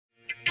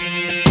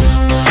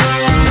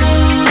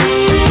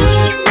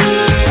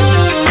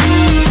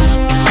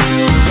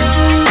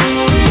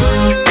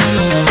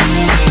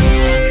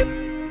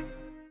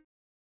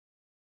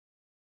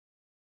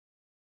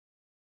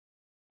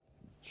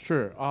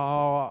Sure.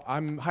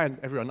 Hi,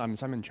 everyone. I'm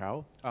Simon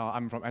Chow.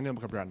 I'm from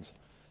Animoca brands.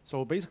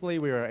 So basically,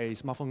 we are a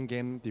smartphone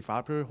game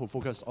developer who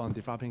focus on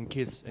developing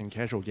kids and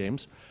casual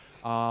games.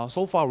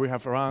 So far, we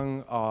have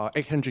around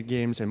 800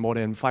 games and more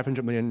than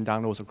 500 million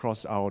downloads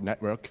across our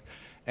network.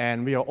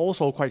 And we are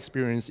also quite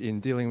experienced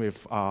in dealing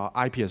with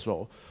IP as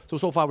well.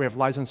 So far, we have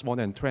licensed more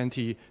than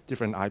 20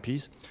 different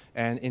IPs.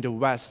 And in the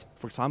West,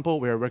 for example,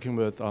 we are working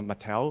with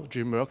Mattel,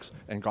 DreamWorks,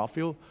 and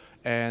Garfield.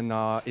 And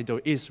in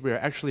the East, we're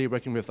actually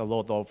working with a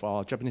lot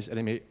of Japanese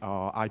anime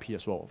IP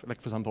as well.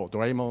 Like, for example,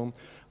 Doraemon,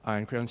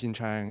 and Crayon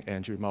Shin-chan,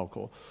 and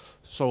Chibi-Maruko.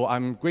 So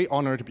I'm great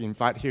honor to be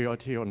invited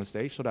here on the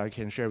stage so that I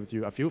can share with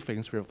you a few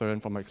things we've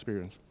learned from my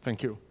experience.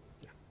 Thank you.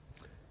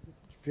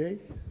 Jay?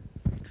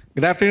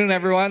 Good afternoon,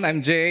 everyone.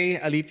 I'm Jay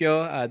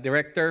Alipio,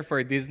 Director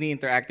for Disney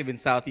Interactive in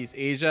Southeast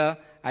Asia.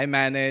 I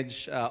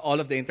manage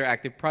all of the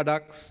interactive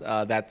products,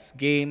 that's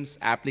games,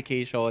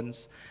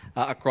 applications,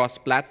 across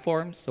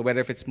platforms, so whether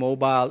if it's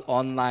mobile,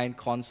 online,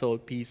 console,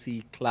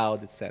 PC,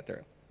 cloud,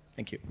 etc.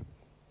 Thank you.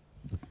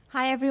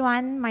 Hi,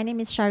 everyone. My name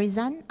is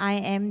Syahrizan. I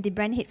am the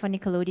brand head for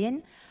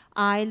Nickelodeon.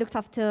 I looked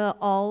after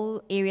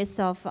all areas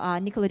of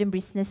Nickelodeon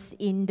business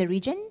in the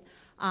region.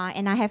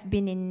 And I have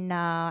been in,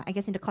 I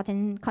guess, in the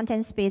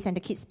content space and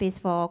the kids space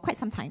for quite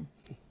some time.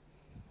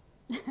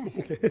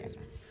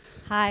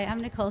 Hi,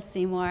 I'm Nicole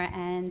Seymour,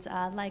 and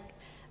like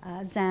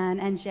Zan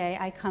and Jay,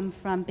 I come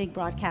from big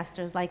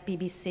broadcasters like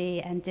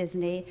BBC and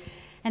Disney.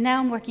 And now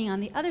I'm working on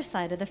the other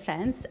side of the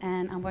fence,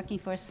 and I'm working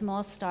for a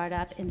small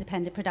startup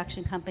independent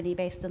production company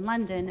based in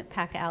London,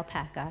 Paca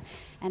Alpaca.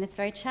 And it's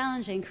very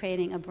challenging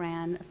creating a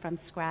brand from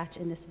scratch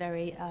in this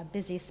very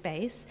busy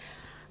space.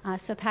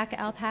 So Paca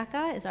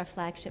Alpaca is our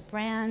flagship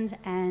brand,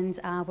 and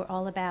we're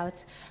all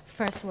about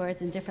first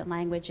words in different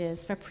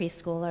languages for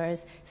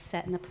preschoolers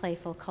set in a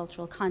playful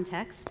cultural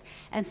context.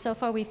 And so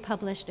far we've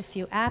published a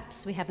few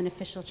apps. We have an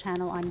official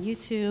channel on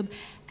YouTube,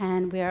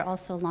 and we are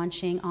also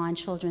launching on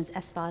children's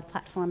SVOD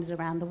platforms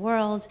around the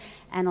world,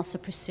 and also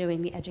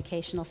pursuing the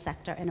educational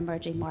sector in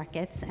emerging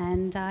markets.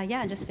 And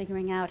yeah, just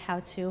figuring out how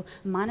to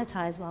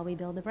monetize while we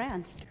build the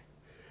brand.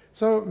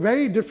 So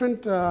very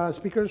different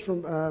speakers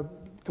from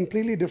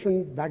completely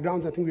different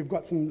backgrounds. I think we've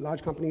got some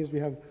large companies. We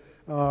have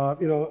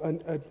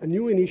a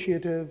new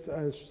initiative,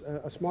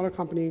 a smaller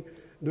company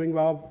doing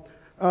well.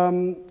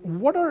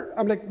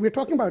 We're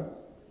talking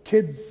about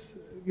kids,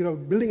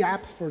 building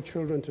apps for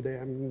children today.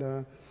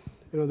 And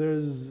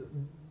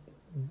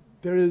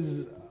there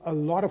is a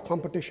lot of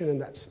competition in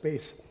that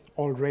space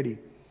already.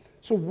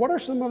 So what are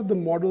some of the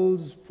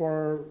models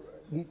for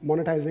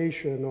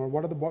monetization, or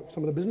what are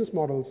some of the business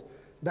models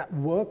that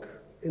work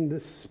in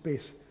this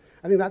space?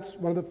 I think that's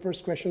one of the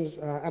first questions,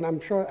 and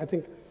I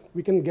think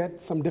we can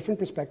get some different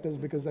perspectives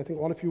because I think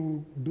all of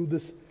you do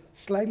this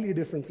slightly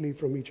differently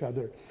from each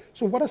other.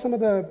 So what are some of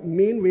the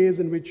main ways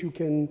in which you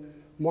can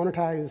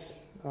monetize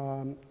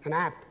an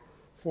app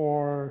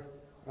for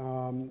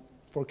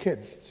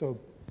kids? So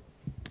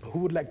who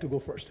would like to go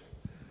first?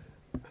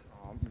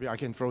 Maybe I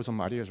can throw some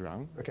ideas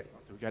around. Okay.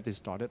 To get this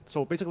started.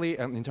 So basically,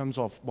 in terms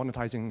of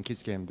monetizing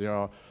kids game, there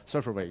are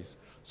several ways.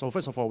 So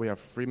first of all, we have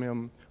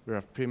freemium, we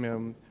have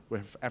premium, we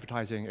have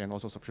advertising, and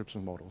also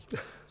subscription models.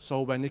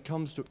 So when it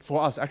comes to,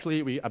 for us,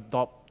 actually, we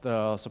adopt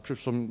the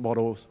subscription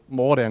models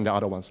more than the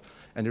other ones.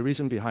 And the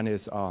reason behind it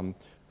is,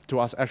 to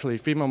us, actually,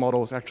 freemium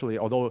models, actually,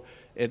 although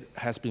it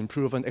has been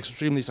proven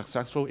extremely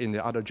successful in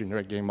the other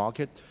generic game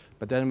market,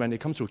 but then when it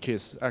comes to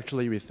kids,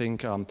 actually, we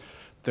think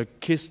the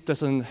kids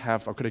doesn't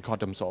have a credit card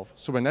themselves.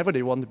 So whenever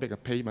they want to make a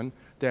payment,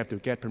 they have to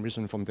get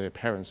permission from their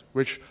parents,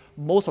 which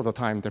most of the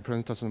time, their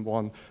parents doesn't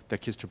want their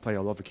kids to play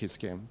a lot of kids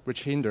game,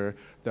 which hinder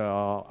the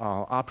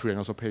ARPU and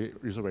also pay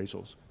user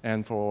ratios.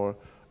 And for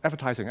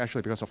advertising,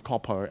 actually, because of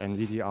copper and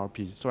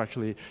EDRP, so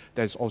actually,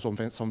 there's also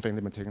something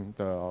limiting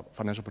the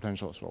financial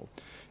potential as well.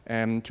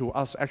 And to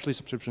us, actually,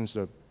 subscription is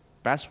the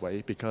best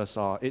way because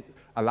it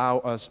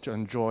allows us to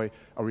enjoy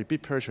a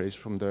repeat purchase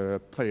from the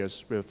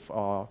players with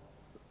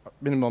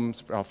minimum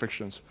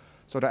frictions.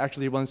 So that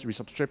actually once we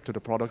subscribe to the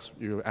products,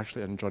 you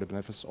actually enjoy the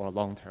benefits or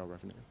long tail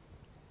revenue.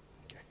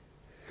 Okay.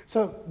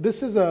 So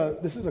this is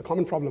a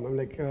common problem. I'm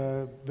like,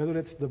 whether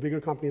it's the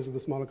bigger companies or the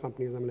smaller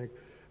companies, I'm like,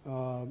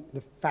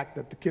 the fact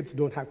that the kids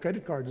don't have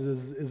credit cards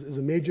is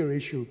a major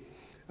issue.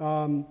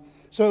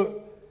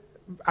 So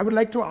I would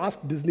like to ask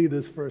Disney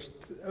this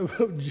first.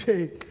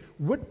 Jay,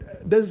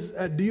 what does,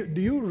 do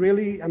you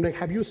really, I'm like,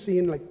 have you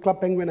seen, like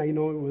Club Penguin, I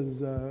know it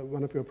was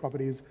one of your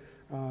properties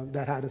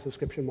that had a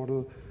subscription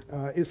model.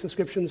 Is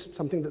subscriptions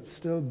something that's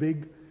still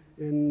big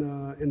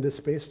in this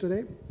space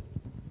today?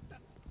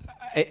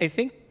 I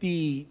think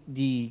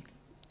the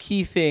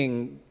key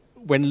thing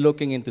when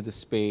looking into the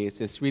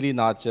space is really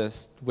not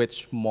just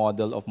which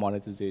model of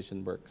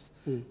monetization works.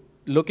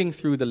 Looking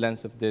through the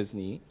lens of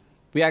Disney,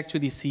 we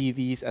actually see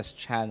these as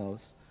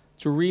channels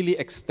to really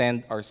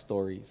extend our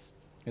stories.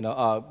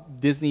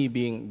 Disney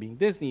being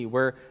Disney,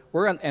 we're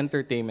an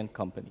entertainment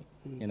company.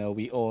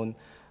 We own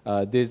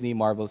Disney,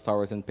 Marvel, Star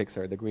Wars, and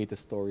Pixar, the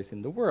greatest stories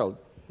in the world.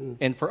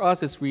 And for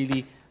us, it's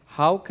really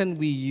how can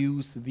we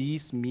use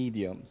these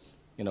mediums,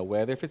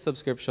 whether if it's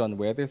subscription,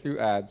 whether through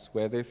ads,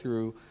 whether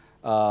through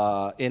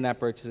in-app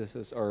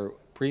purchases or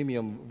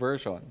premium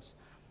versions,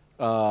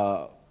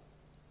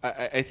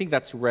 I think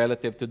that's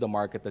relative to the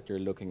market that you're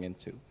looking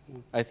into.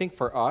 I think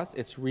for us,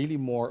 it's really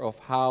more of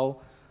how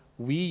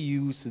we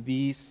use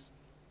these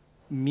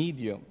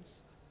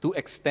mediums to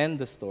extend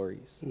the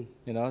stories,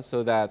 you know,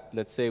 so that,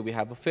 let's say we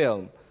have a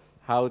film,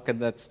 how can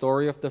that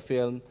story of the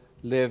film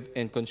live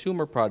in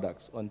consumer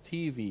products, on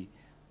TV,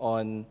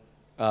 on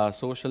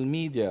social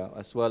media,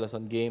 as well as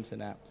on games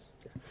and apps?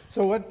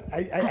 So what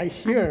I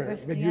hear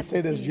when you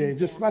say this, Jay,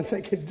 just 1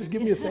 second, just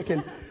give me a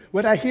second.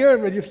 What I hear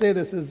when you say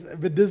this is,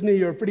 with Disney,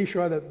 you're pretty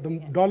sure that the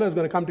dollar is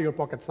going to come to your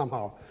pocket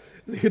somehow.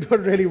 So you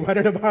don't really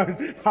worry about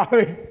how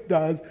it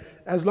does.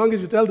 As long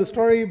as you tell the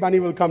story, money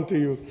will come to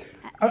you.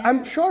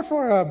 I'm sure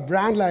for a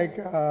brand like,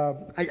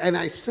 and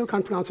I still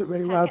can't pronounce it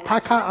very well,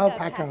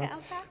 Alpaca,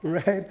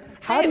 right?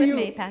 Say it with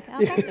me, Paca.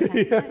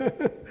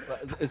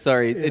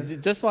 Sorry,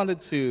 just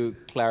wanted to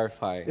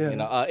clarify. You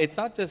know, it's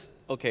not just,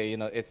 okay, you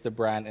know, it's the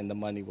brand and the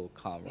money will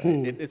come,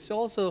 right? It's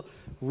also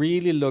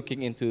really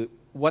looking into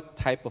what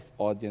type of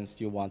audience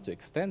do you want to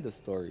extend the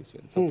stories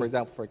with. So, for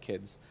example, for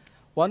kids,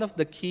 one of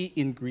the key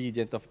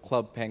ingredients of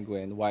Club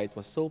Penguin, why it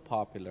was so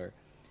popular,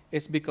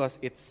 is because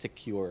it's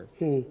secure.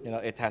 You know,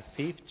 it has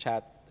safe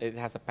chat. It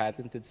has a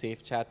patented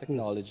safe chat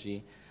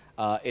technology.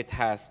 It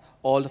has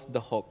all of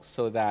the hooks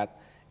so that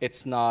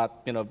it's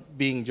not, you know,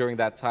 being during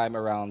that time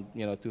around,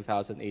 you know,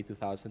 2008,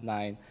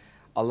 2009,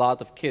 a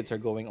lot of kids are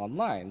going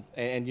online.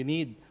 And you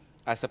need,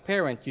 as a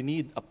parent, you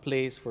need a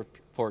place for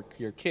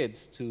your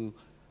kids to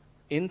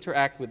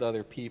interact with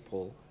other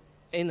people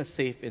in a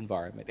safe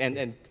environment.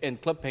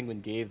 And Club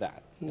Penguin gave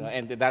that, you know,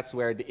 and that's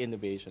where the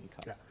innovation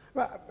comes. Yeah.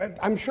 Well,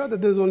 I'm sure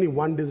that there's only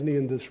one Disney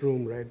in this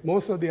room, right?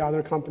 Most of the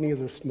other companies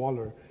are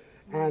smaller.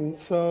 And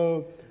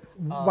so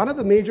one of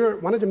the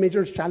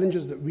major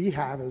challenges that we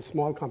have as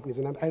small companies,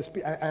 and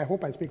I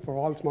hope I speak for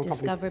all small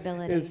companies.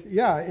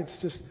 Discoverability. It's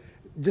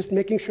just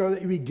making sure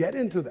that we get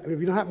into that. I mean,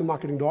 we don't have the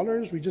marketing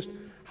dollars. We just,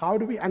 how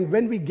do we, and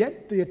when we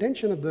get the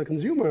attention of the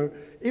consumer,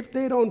 if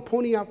they don't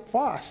pony up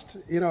fast,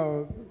 you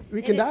know,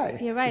 we can die.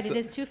 You're right, it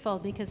is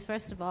twofold, because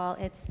first of all,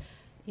 it's,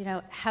 you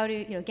know,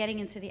 getting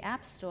into the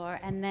App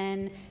Store and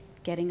then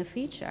getting a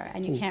feature,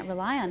 and you can't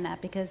rely on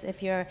that, because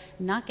if you're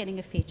not getting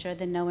a feature,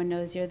 then no one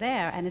knows you're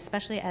there. And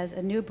especially as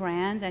a new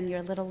brand, and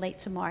you're a little late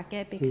to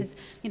market, because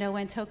you know,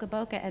 when Toca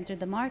Boca entered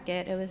the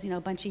market, it was, you know,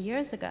 a bunch of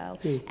years ago,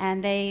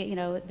 and they, you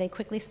know, they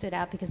quickly stood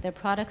out because their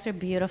products are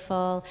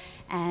beautiful,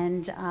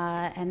 and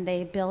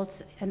they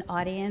built an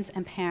audience,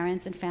 and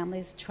parents and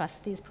families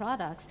trust these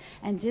products.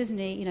 And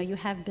Disney, you know, you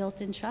have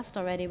built-in trust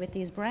already with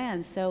these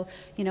brands. So,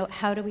 you know,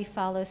 how do we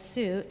follow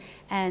suit,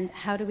 and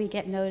how do we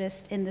get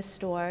noticed in the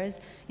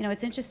stores? You know,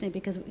 it's interesting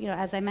because, you know,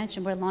 as I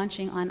mentioned, we're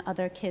launching on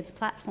other kids'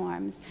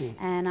 platforms.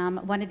 And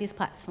one of these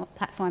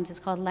platforms is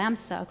called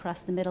Lamsa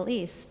across the Middle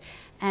East.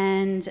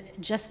 And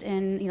just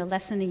in, you know,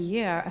 less than a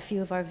year, a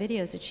few of our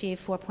videos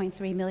achieved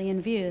 4.3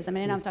 million views. I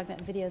mean, I know I'm talking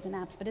about videos and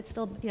apps, but it's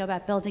still, you know,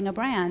 about building a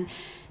brand.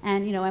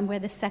 And, you know, and we're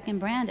the second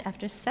brand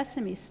after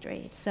Sesame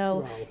Street.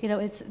 So, you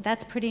know,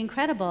 that's pretty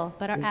incredible,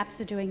 but our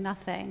apps are doing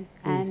nothing.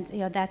 And,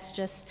 you know, that's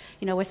just,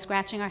 you know, we're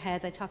scratching our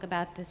heads. I talk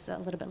about this a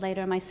little bit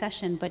later in my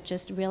session, but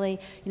just really,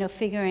 you know,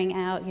 figuring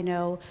out, you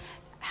know,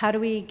 how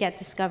do we get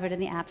discovered in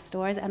the app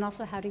stores, and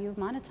also how do you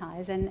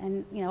monetize?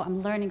 And you know,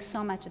 I'm learning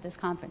so much at this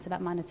conference about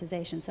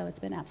monetization, so it's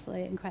been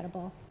absolutely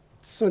incredible.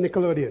 So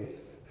Nickelodeon,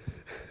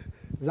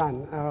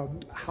 Zan,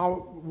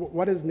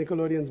 what is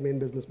Nickelodeon's main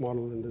business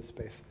model in this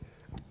space?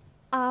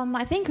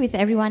 I think with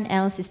everyone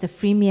else, it's the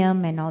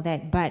freemium and all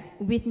that, but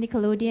with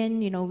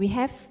Nickelodeon, you know, we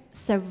have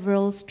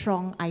several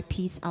strong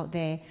IPs out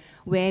there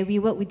where we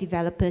work with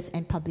developers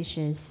and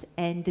publishers,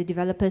 and the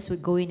developers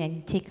would go in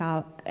and take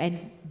out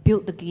and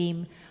build the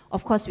game,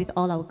 of course, with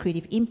all our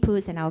creative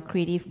inputs and our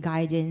creative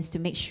guidance to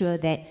make sure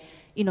that,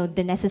 you know,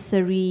 the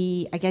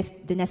necessary, I guess,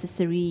 the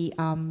necessary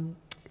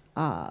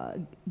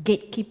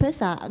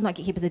gatekeepers are, not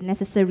gatekeepers, the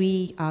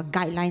necessary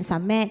guidelines are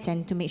met,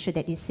 and to make sure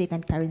that it's safe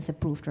and parents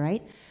approved,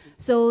 right?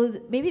 So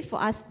maybe for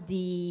us,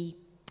 the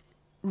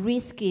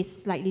risk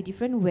is slightly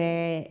different,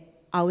 where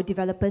our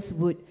developers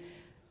would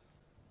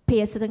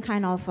pay a certain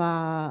kind of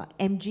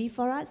MG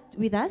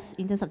with us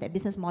in terms of that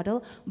business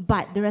model,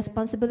 but the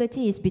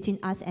responsibility is between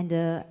us and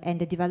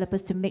the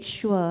developers to make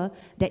sure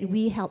that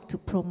we help to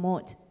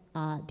promote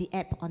the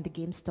app on the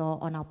game store,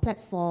 on our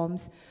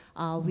platforms.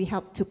 We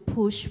help to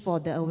push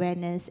for the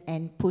awareness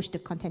and push the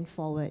content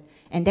forward,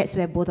 and that's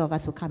where both of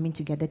us will come in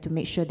together to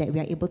make sure that we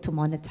are able to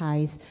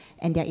monetize,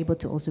 and they're able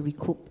to also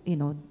recoup, you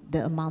know,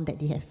 the amount that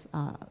they have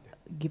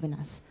given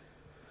us.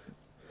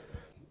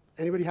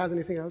 Anybody has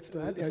anything else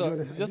to add?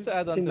 So just to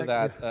add on to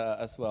that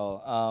as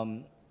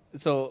well.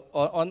 So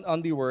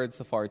on the words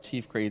of our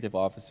Chief Creative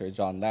Officer,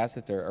 John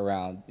Lasseter,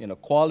 around, you know,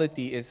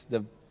 quality is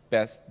the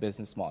best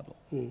business model.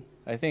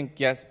 I think,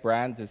 yes,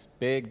 brands is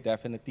big,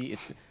 definitely, it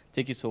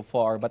take you so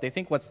far, but I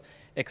think what's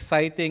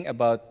exciting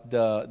about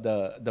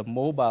the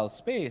mobile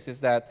space is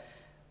that,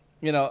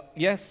 you know,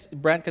 yes,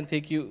 brand can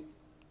take you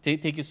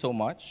so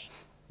much,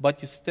 but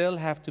you still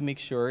have to make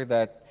sure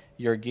that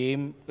your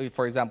game,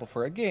 for example,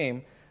 for a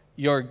game,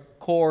 your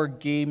core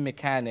game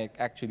mechanic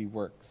actually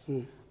works.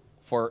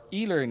 For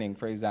e-learning,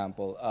 for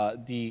example,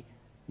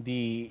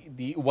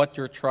 what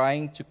you're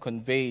trying to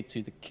convey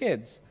to the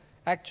kids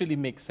actually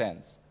makes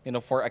sense. You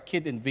know, for a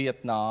kid in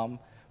Vietnam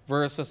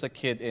versus a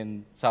kid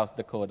in South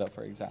Dakota,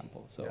 for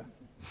example. So. Yeah.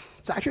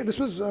 So actually, this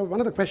was one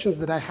of the questions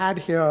that I had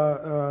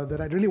here that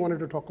I really wanted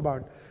to talk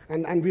about.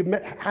 And we've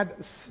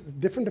had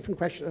different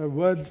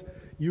words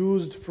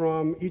used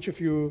from each of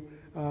you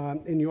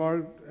in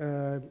your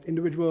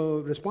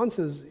individual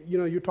responses. You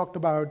know, you talked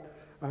about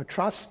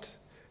trust,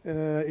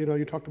 you know,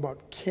 you talked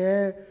about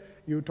care,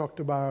 you talked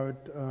about,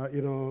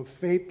 you know,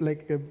 faith,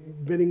 like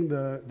winning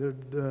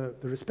the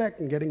respect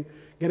and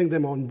getting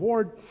them on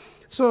board.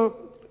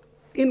 So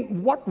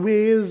in what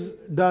ways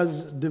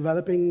does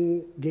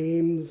developing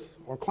games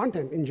or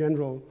content in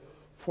general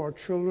for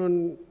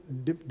children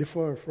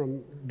differ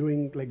from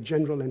doing like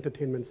general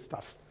entertainment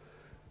stuff?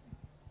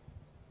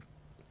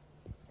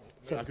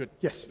 So I could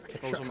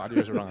throw some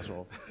ideas around as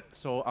well.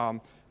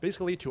 So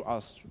basically to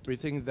us, we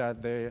think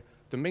that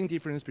the main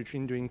difference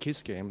between doing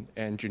kids game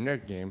and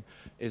generic game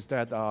is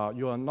that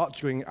you are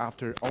not going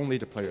after only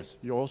the players.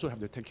 You also have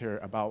to take care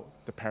about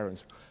the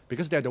parents,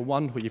 because they're the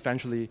one who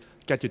eventually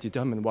get to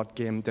determine what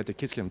game that the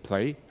kids can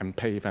play and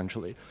pay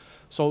eventually.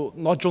 So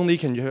not only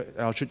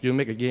should you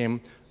make a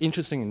game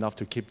interesting enough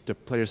to keep the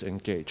players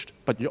engaged,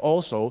 but you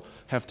also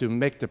have to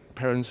make the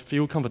parents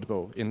feel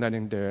comfortable in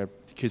letting their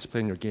kids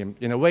play your game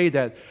in a way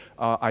that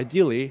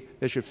ideally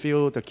they should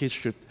feel the kids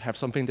should have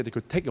something that they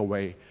could take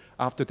away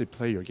after they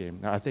play your game.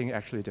 Now, I think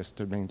actually that's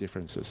the main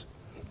differences.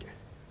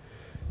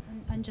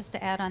 And just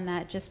to add on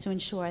that, just to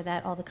ensure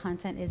that all the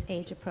content is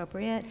age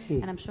appropriate,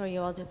 and I'm sure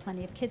you all do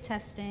plenty of kid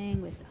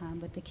testing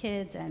with the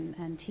kids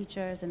and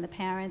teachers and the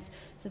parents,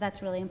 so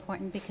that's really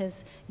important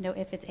because, you know,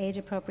 if it's age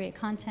appropriate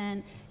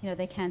content, you know,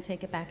 they can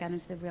take it back out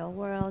into the real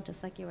world,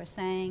 just like you were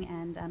saying,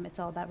 and it's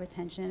all about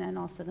retention, and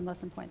also the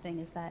most important thing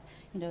is that,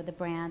 you know, the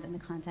brand and the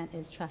content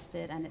is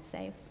trusted and it's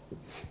safe.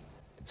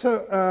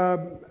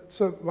 So,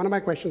 so one of my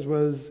questions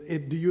was,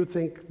 do you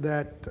think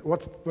that,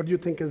 what do you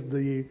think is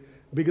the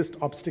biggest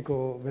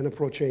obstacle when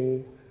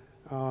approaching,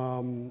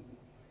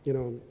 you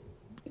know,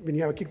 when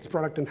you have a kids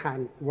product in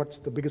hand, what's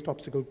the biggest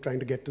obstacle trying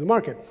to get to the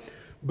market?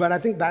 But I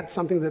think that's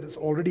something that is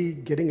already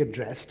getting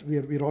addressed.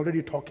 We're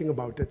already talking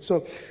about it.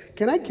 So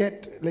can I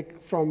get,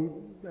 like, from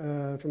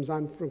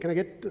Zan, can I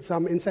get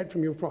some insight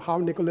from you for how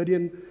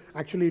Nickelodeon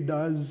actually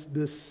does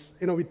this?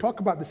 You know, we talk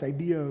about this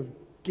idea of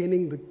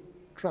gaining the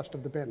trust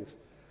of the parents.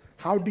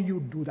 How do you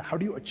do that? How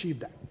do you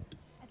achieve that?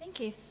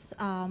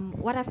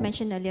 What I've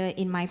mentioned earlier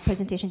in my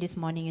presentation this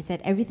morning is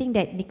that everything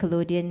that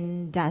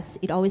Nickelodeon does,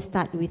 it always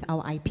starts with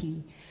our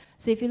IP.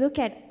 So if you look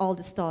at all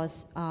the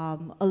stores, a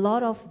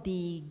lot of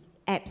the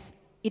apps,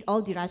 it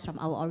all derives from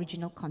our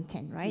original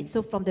content, right?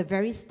 So from the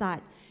very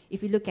start,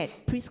 if you look at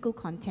preschool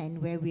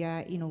content, where we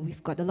are, you know,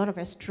 we've got a lot of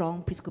very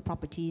strong preschool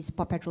properties,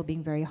 Paw Patrol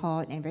being very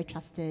hot and very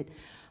trusted.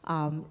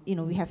 You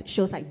know, we have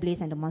shows like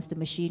Blaze and the Monster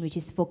Machine, which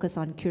is focused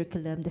on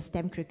curriculum, the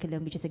STEM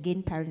curriculum, which is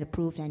again parent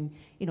approved, and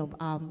you know,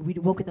 we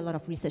work with a lot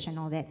of research and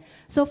all that.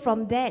 So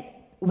from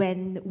that,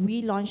 when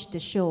we launched the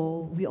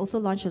show, we also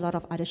launched a lot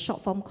of other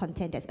short form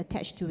content that's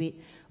attached to it,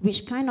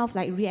 which kind of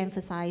like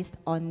re-emphasized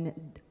on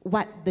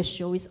what the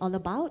show is all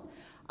about.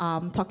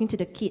 Talking to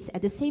the kids.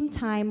 At the same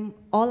time,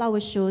 all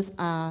our shows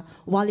are,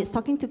 while it's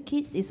talking to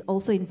kids, it's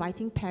also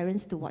inviting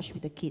parents to watch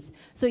with the kids.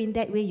 So in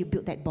that way, you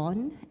build that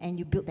bond and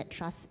you build that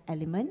trust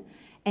element,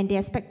 and they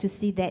expect to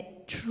see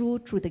that through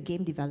the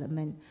game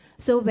development.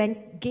 So when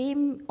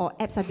game or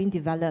apps are being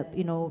developed,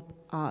 you know,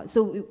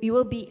 so it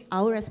will be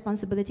our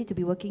responsibility to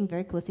be working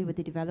very closely with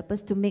the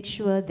developers to make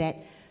sure that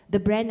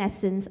the brand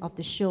essence of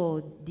the show,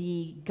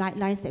 the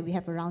guidelines that we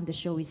have around the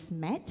show is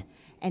met.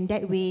 And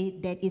that way,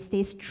 that it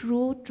stays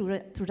true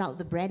throughout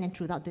the brand and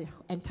throughout the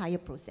entire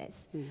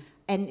process.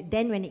 And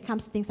then when it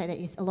comes to things like that,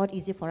 it's a lot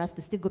easier for us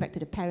to still go back to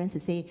the parents to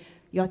say,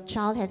 your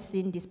child has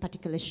seen this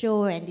particular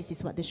show, and this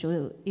is what the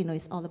show, you know,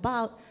 is all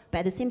about.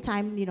 But at the same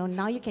time, you know,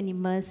 now you can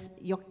immerse,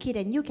 your kid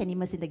and you can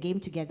immerse in the game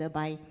together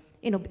by,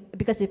 you know,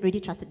 because they've really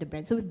trusted the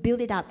brand. So we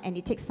build it up, and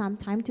it takes some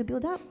time to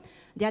build up.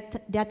 There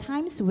are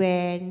times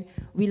when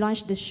we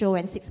launch the show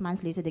and 6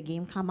 months later the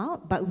game come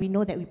out, but we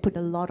know that we put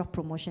a lot of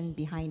promotion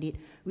behind it.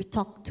 We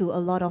talk to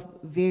a lot of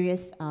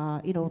various,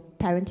 you know,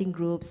 parenting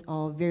groups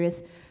or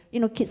various,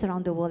 you know, kids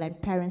around the world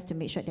and parents to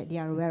make sure that they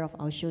are aware of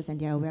our shows and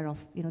they are aware of,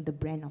 you know, the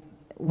brand of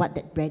what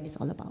that brand is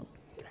all about.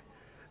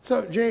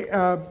 So Jay,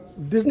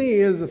 Disney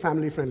is a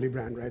family-friendly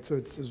brand, right? So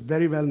it's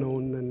very well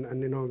known,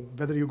 and you know,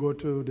 whether you go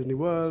to Disney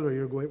World or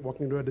you're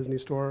walking to a Disney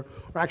store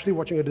or actually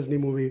watching a Disney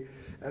movie,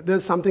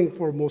 there's something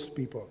for most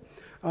people.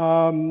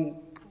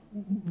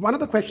 One of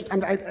the questions,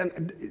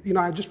 and you know,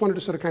 I just wanted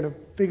to sort of kind of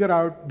figure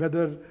out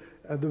whether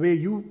the way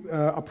you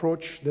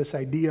approach this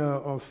idea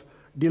of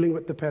dealing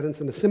with the parents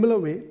in a similar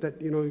way,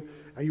 that, you know,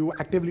 are you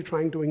actively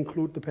trying to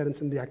include the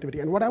parents in the activity?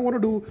 And what I want to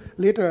do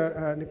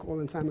later, Nicole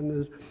and Simon,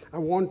 is I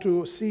want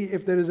to see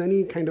if there is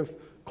any kind of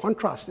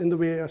contrast in the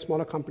way a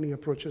smaller company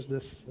approaches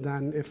this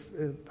than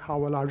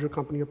how a larger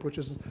company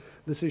approaches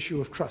this issue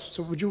of trust.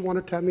 So would you want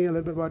to tell me a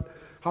little bit about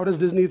how does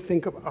Disney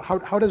think of,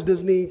 how does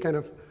Disney kind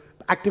of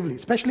actively,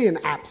 especially in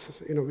apps,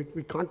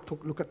 we can't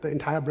look at the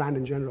entire brand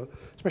in general,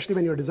 especially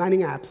when you're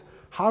designing apps,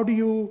 how do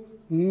you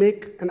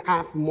make an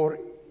app more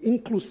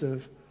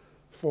inclusive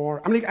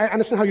for, I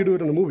understand how you do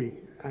it in a movie,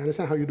 I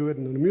understand how you do it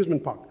in an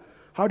amusement park.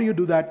 How do you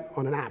do that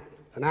on an app?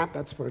 An app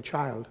that's for a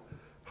child,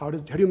 how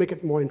do you make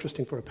it more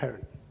interesting for a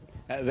parent?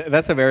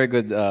 That's a very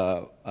good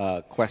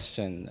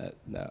question.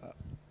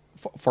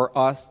 For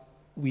us,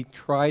 we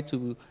try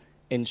to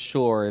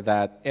ensure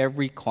that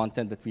every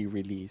content that we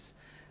release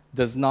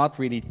does not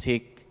really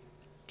take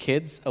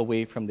kids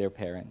away from their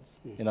parents.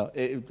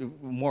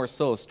 More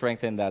so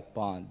strengthen that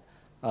bond.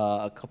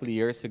 A couple of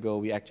years ago,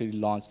 we actually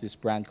launched this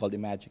brand called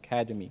Image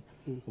Academy,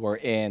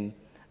 wherein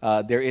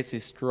there is a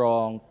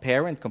strong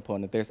parent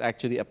component. There's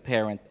actually a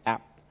parent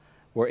app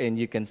wherein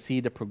you can see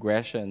the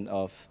progression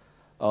of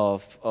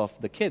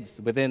the kids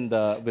within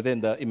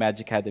the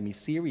Image Academy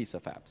series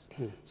of apps.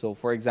 So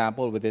for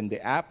example, within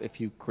the app,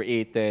 if you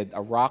created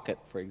a rocket,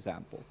 for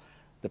example,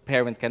 the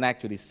parent can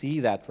actually see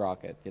that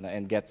rocket,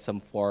 and get some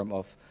form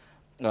of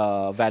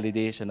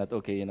validation that,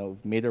 okay, we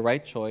made the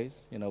right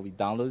choice, we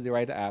downloaded the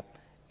right app,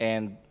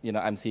 and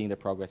I'm seeing the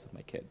progress of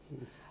my kids.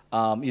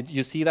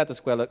 You see that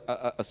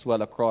as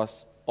well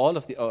across all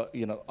of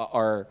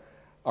the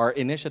our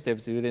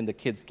initiatives within the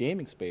kids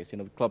gaming space.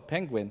 Club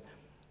Penguin.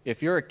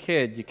 If you're a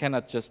kid, you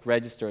cannot just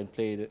register and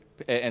play.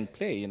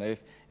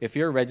 If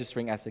you're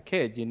registering as a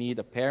kid, you need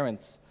a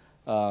parent's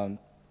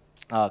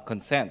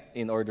consent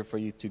in order for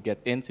you to get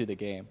into the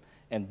game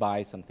and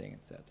buy something,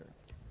 etc.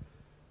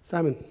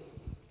 Simon.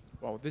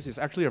 Well, this is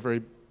actually a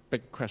very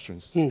big question,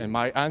 and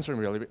my answer is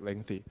really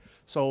lengthy.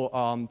 So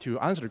to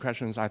answer the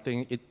questions, I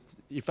think it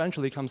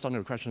eventually comes down to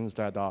the questions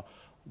that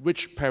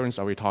which parents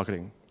are we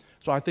targeting?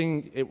 So I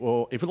think it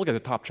will, if you look at the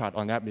top chart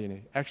on that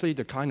mini, actually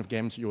the kind of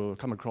games you will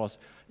come across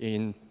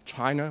in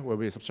China will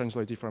be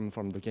substantially different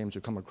from the games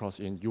you come across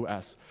in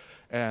US.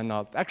 And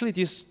actually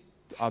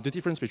the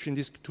difference between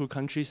these two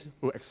countries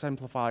will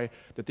exemplify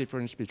the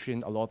difference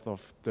between a lot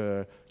of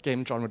the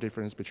game genre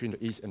difference between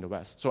the East and the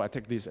West. So I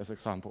take this as an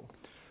example.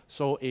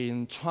 So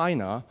in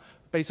China,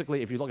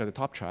 basically if you look at the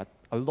top chart,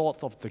 a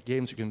lot of the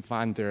games you can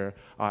find there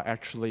are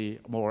actually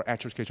more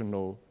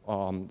educational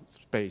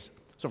space.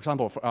 So for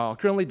example,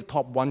 currently the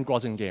top 1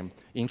 grossing game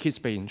in kids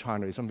space in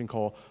China is something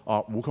called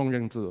Wukong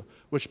Rengzi,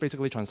 which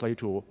basically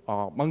translates to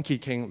Monkey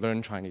King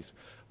Learn Chinese,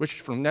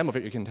 which from the name of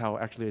it you can tell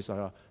actually is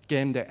a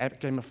game that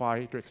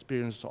gamifies the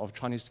experience of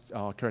Chinese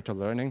character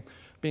learning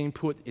being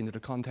put into the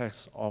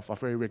context of a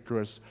very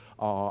rigorous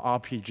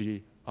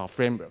RPG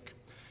framework.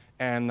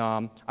 And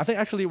I think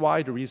actually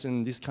why the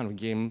reason this kind of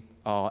game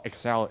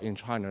excel in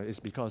China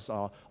is because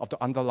of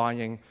the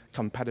underlying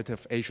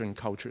competitive Asian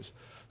cultures.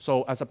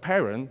 So as a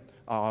parent,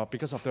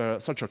 because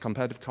of such a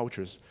competitive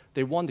cultures,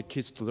 they want the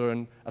kids to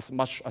learn as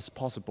much as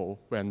possible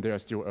when they're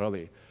still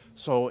early.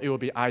 So it would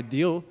be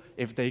ideal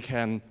if they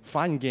can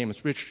find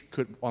games which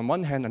could, on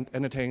one hand,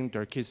 entertain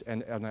their kids,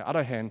 and on the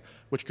other hand,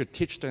 which could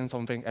teach them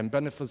something and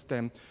benefits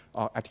them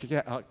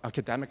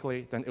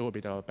academically, then it will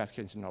be the best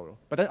case scenario.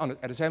 But then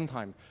at the same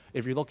time,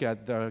 if you look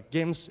at the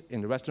games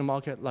in the Western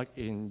market, like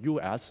in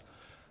US,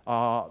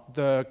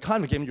 the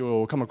kind of game you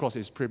will come across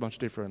is pretty much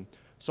different.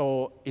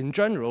 So in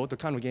general, the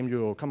kind of game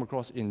you'll come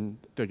across in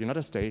the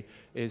United States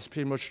is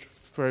pretty much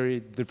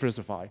very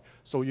diversified.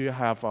 So you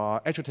have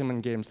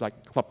entertainment games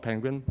like Club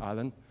Penguin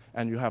Island,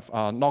 and you have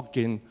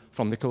Noggin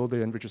from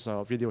Nickelodeon, which is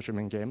a video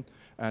streaming game.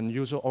 And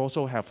you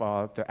also have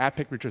the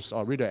Epic, which is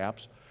reader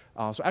apps.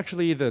 So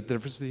actually, the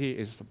diversity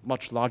is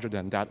much larger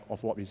than that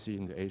of what we see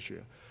in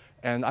Asia.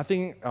 And I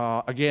think,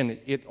 again,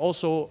 it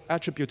also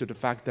attributes to the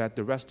fact that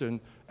the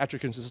Western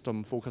education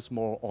system focuses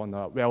more on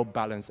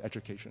well-balanced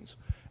educations.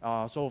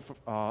 So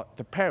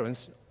the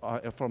parents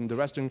from the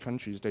Western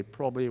countries, they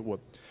probably would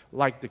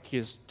like the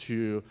kids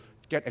to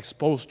get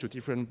exposed to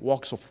different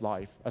walks of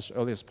life as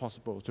early as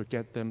possible to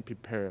get them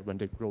prepared when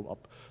they grow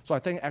up. So I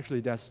think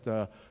actually that's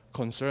the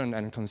concern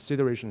and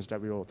considerations that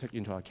we will take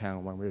into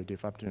account when we're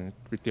developing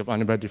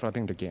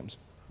the games.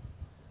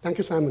 Thank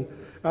you, Simon.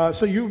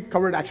 So you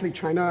covered actually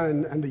China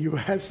and the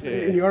US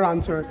in your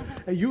answer.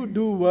 You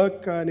do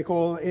work,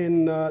 Nicole,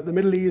 in the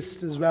Middle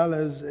East as well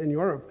as in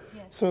Europe.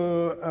 Yes.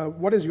 So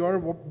what is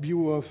your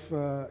view of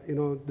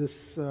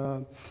this?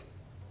 Well,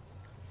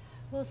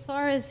 as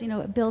far as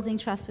building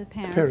trust with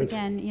parents.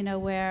 Again,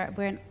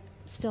 we're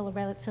still a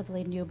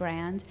relatively new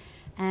brand,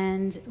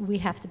 and we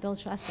have to build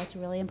trust. That's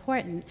really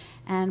important.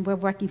 And we're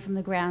working from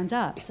the ground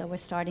up, so we're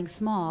starting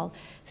small.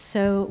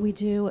 So we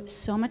do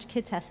so much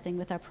kid testing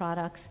with our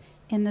products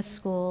in the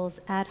schools,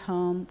 at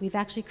home. We've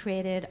actually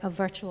created a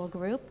virtual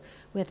group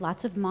with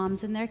lots of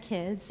moms and their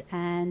kids,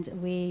 and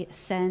we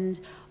send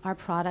our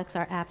products,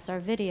 our apps, our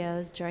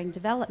videos during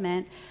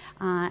development,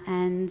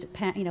 and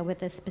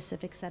with a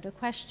specific set of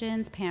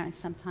questions. Parents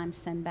sometimes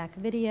send back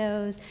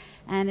videos,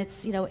 and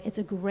it's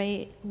a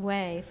great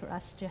way for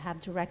us to have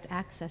direct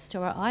access to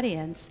our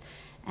audience.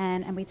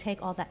 And we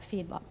take all that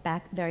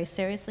feedback very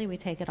seriously. We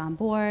take it on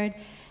board.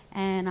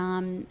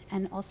 And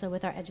also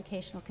with our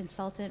educational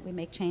consultant, we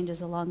make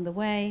changes along the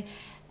way.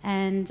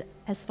 And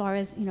as far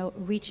as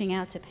reaching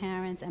out to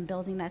parents and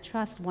building that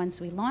trust, once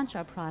we launch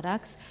our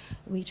products,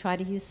 we try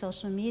to use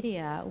social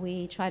media.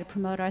 We try to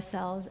promote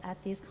ourselves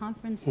at these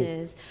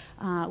conferences.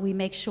 We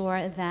make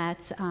sure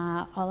that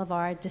all of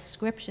our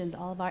descriptions,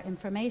 all of our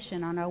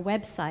information on our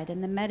website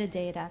and the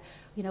metadata,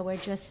 we're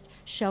just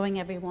showing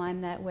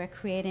everyone that we're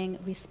creating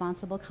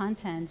responsible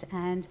content.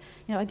 And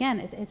again,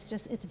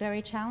 it's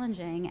very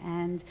challenging.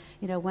 And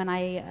when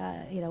I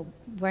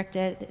worked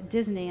at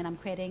Disney and I'm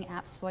creating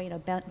apps for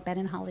Ben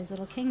and Holly's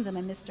Little Kingdom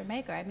and Mr.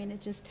 Maker, I mean,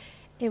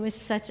 it was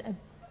such a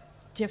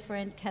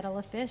different kettle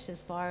of fish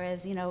as far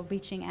as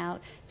reaching out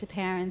to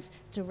parents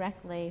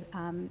directly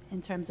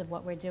in terms of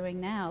what we're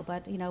doing now.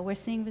 But we're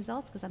seeing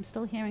results because I'm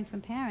still hearing from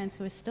parents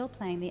who are still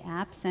playing the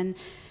apps.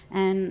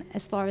 And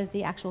as far as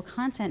the actual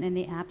content in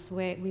the apps,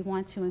 we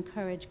want to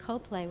encourage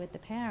co-play with the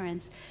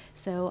parents.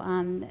 So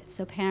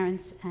so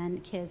parents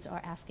and kids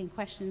are asking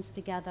questions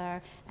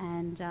together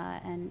and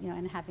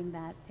having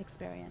that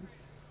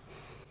experience.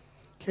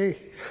 Okay.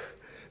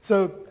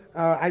 So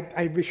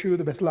I wish you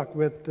the best luck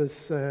with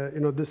this.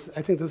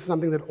 I think this is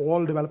something that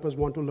all developers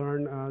want to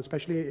learn,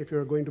 especially if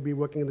you're going to be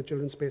working in the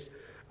children's space.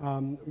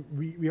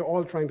 We are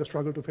all trying to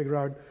struggle to figure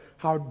out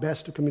how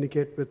best to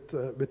communicate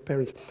with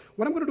parents.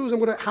 What I'm going to do is I'm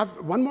going to have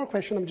one more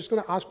question. I'm just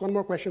going to ask one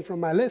more question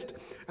from my list,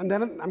 and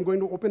then I'm going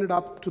to open it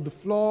up to the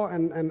floor,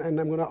 and I'm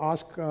going to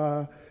ask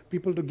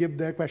people to give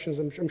their questions.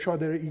 I'm sure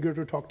they're eager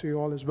to talk to you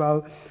all as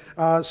well.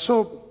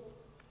 So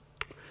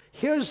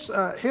here's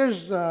the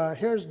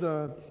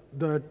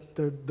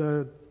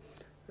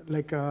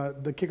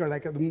kicker,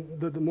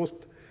 the most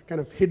kind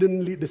of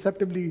hiddenly,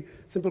 deceptively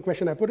simple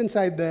question I put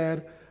inside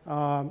there.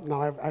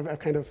 Now I've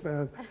kind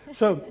of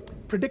so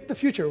predict the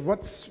future.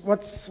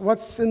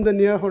 What's in the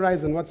near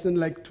horizon? What's in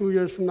like 2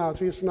 years from now,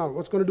 3 years from now?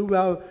 What's going to do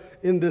well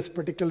in this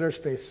particular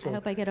space? So. I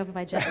hope I get over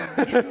my jet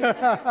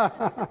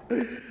lag.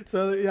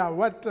 So yeah,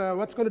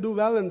 what's going to do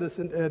well in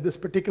this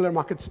particular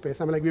market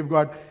space? I mean, like we've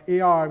got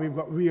AR, we've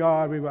got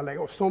VR, we've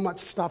got so much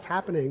stuff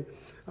happening.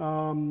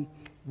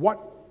 What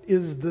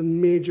is the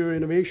major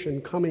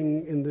innovation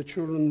coming in the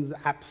children's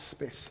apps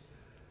space?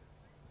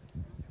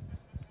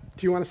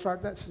 Do you want to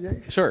start that,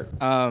 Jay? Sure.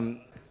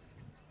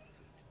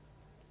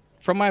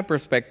 From my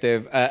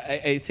perspective,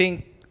 I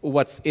think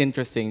what's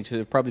interesting,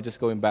 probably just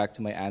going back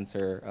to my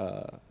answer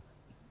a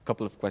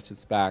couple of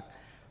questions back,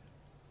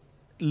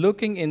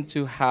 looking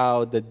into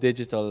how the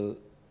digital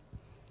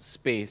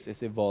space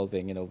is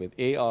evolving, with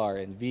AR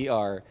and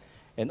VR,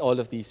 and all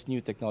of these new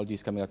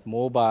technologies coming out,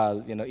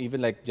 mobile,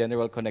 even like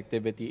general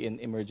connectivity in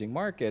emerging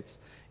markets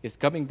is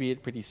coming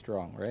pretty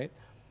strong, right?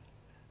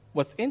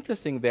 What's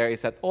interesting there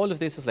is that all of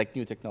this is like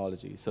new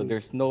technology. So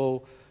there's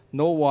no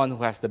one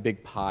who has the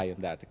big pie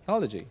on that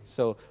technology.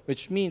 So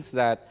which means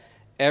that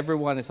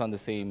everyone is on the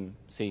same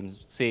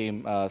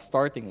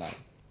starting line.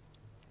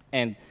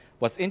 And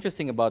what's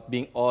interesting about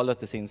being all at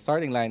the same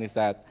starting line is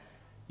that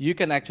you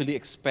can actually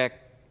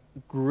expect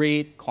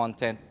great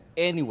content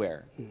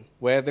anywhere,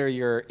 whether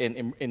you're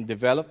in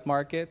developed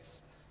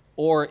markets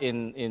or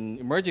in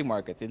emerging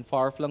markets, in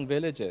far-flung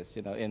villages,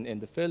 in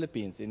the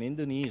Philippines, in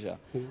Indonesia.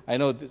 I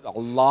know a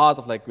lot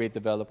of great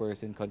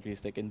developers in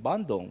countries like in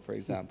Bandung, for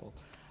example.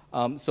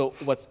 So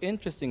what's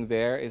interesting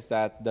there is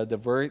that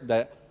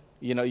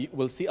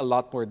we'll see a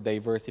lot more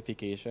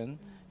diversification.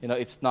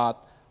 It's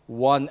not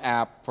one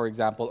app, for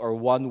example, or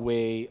one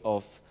way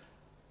of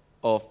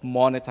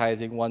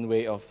monetizing, one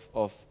way of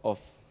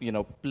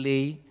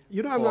play.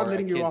 I'm not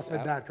letting you off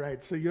with that,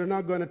 right? So you're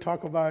not going to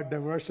talk about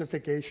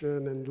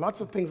diversification and lots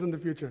of things in the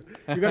future.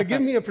 You're going to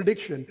give me a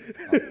prediction.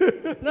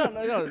 No.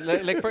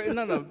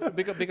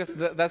 Because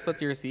that's what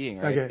you're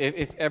seeing, right? Okay.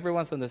 If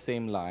everyone's on the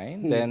same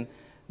line,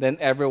 then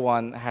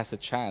everyone has a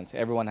chance.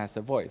 Everyone has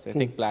a voice. I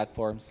think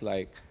platforms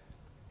like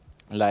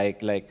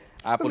Apple and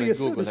Google have shown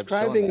that. You're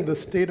describing the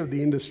state of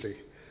the industry.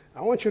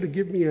 I want you to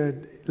give me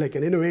an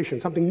innovation,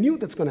 something new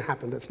that's going to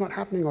happen that's not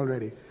happening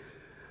already.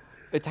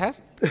 It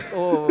has.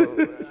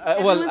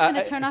 Everyone's going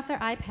to turn off their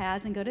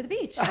iPads and go to the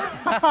beach.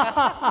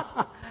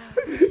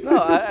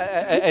 No,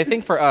 I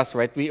think for us,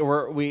 right?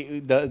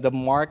 The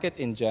market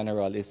in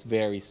general is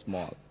very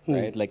small,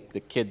 right? Like the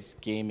kids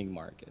gaming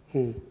market.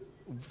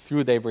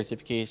 Through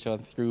diversification,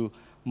 through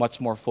much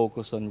more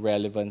focus on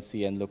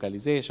relevancy and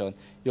localization,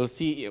 you'll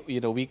see,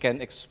 we can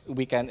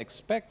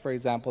expect, for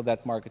example,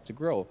 that market to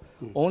grow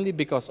only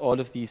because all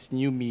of these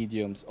new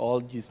mediums, all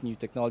these new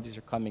technologies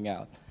are coming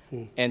out.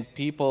 And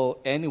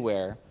people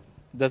anywhere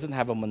doesn't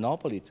have a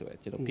monopoly to it.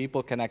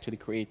 People can actually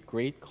create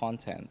great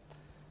content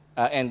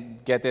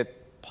and get it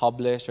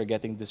published or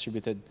getting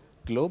distributed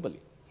globally.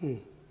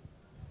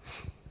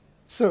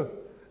 So,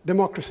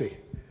 democracy.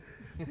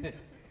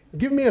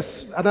 Give me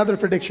another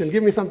prediction.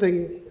 Give me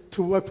something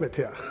to work with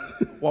here.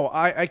 Well,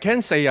 I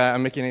can't say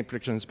I'm making any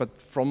predictions, but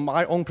from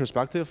my own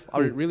perspective, I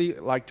would really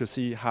like to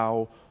see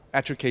how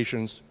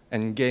education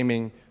and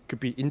gaming could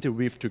be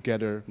interweaved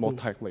together more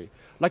tightly.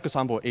 Like, for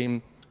example,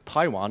 in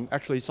Taiwan,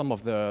 actually some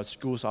of the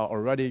schools are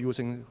already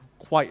using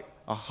quite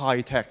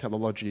high-tech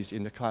technologies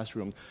in the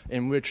classroom,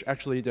 in which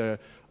actually the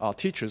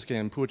teachers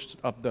can put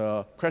up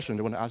the question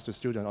they want to ask the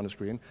student on the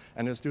screen,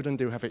 and the student,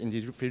 they will have an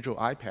individual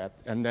iPad,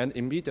 and then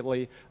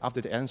immediately after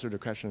they answer the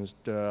questions,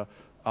 the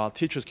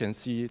teachers can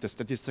see the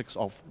statistics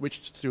of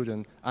which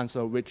student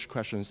answer which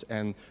questions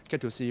and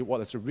get to see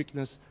what is the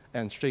weakness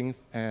and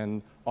strength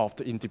and of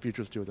the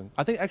individual student.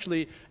 I think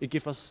actually it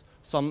gives us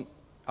some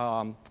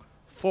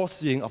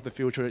foreseeing of the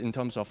future in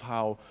terms of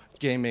how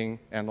gaming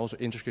and also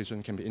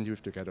education can be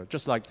integrated together.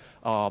 Just like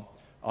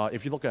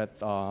if you look at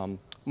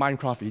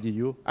Minecraft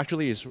EDU,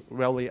 actually is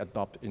rarely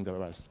adopted in the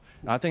West.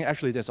 And I think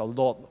actually there's a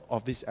lot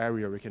of this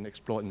area we can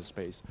explore in the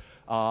space.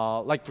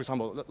 Like for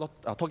example,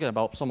 talking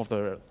about some of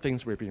the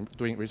things we've been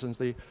doing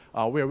recently,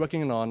 we are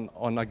working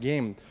on a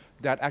game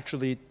that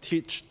actually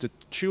teach the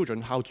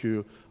children how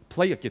to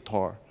play a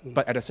guitar,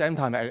 but at the same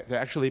time, they're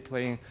actually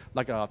playing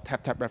like a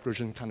tap-tap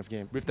revolution kind of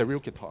game with the real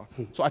guitar.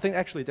 So I think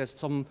actually there's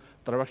some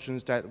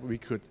directions that we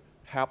could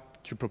help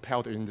to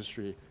propel the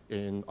industry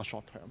in a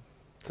short term.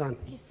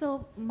 Okay,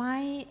 so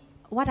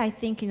what I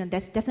think,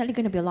 there's definitely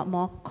going to be a lot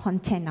more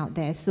content out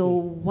there. So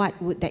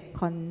what would that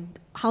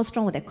how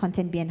strong would that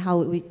content be, and how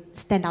would it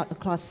stand out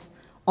across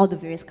all the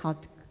various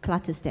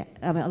clusters that,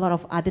 a lot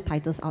of other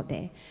titles out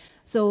there?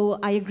 So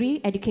I agree,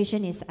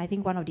 education is, I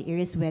think, one of the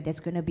areas where there's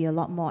going to be a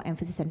lot more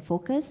emphasis and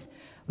focus,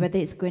 whether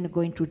it's going to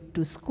go into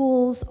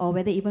schools or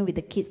whether even with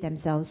the kids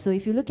themselves. So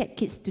if you look at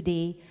kids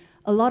today,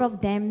 a lot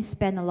of them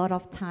spend a lot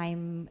of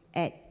time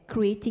at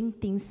creating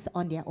things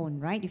on their own,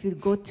 right? If you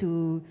go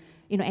to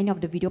any of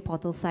the video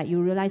portal site,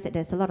 you realize that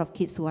there's a lot of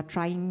kids who are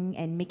trying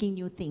and making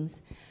new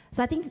things.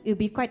 So I think it would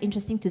be quite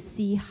interesting to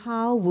see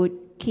how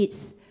would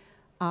kids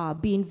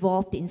be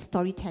involved in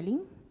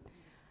storytelling.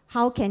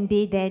 How can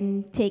they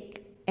then take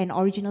an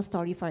original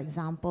story, for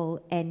example,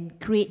 and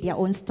create their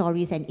own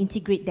stories and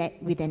integrate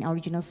that with an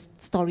original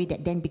story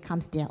that then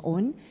becomes their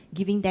own,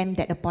 giving them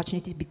that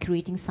opportunity to be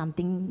creating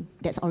something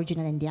that's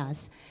original and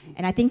theirs.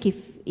 And I think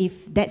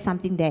if that's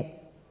something that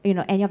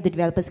any of the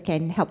developers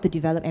can help to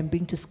develop and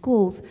bring to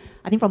schools,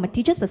 I think from a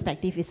teacher's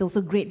perspective, it's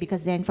also great,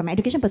 because then from an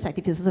education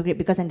perspective, it's also great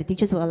because then the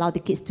teachers will allow the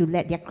kids to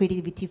let their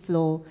creativity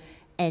flow,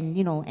 and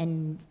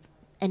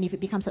and if it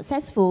becomes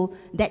successful,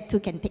 that too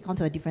can take on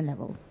to a different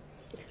level.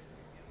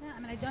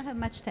 I don't have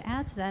much to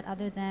add to that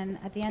other than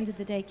at the end of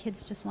the day,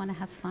 kids just want to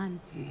have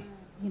fun.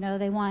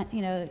 They want,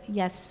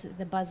 yes,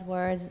 the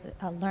buzzwords,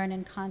 learn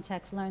in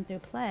context, learn through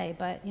play,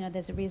 but,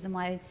 there's a reason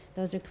why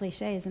those are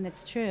cliches, and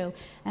it's true.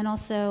 And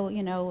also,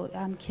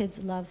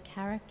 kids love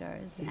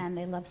characters and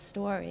they love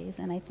stories.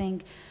 And I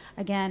think,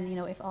 again,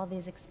 if all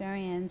these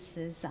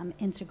experiences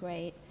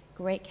integrate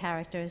great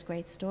characters,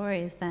 great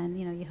stories, then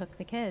you hook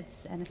the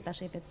kids, and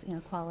especially if it's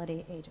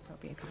quality,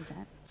 age-appropriate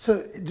content.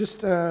 So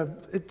just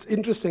it's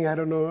interesting. I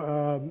don't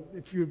know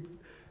if you.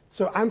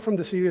 So I'm from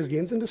the serious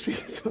games industry.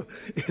 So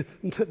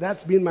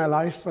that's been my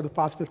life for the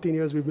past 15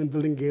 years. We've been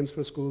building games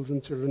for schools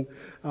and children,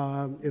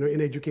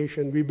 in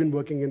education. We've been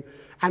working in,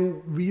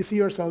 and we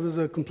see ourselves as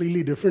a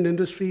completely different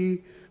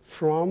industry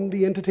from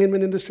the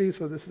entertainment industry.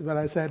 So this is what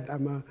I said.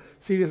 I'm a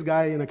serious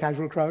guy in a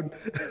casual crowd.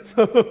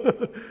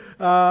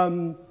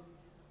 So.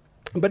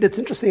 But it's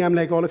interesting, I'm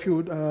like all of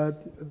you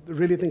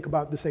really think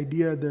about this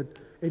idea that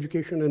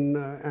education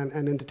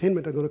and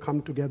entertainment are going to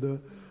come together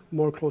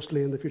more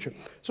closely in the future.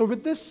 So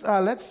with this,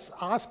 let's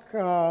ask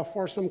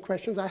for some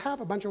questions. I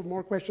have a bunch of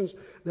more questions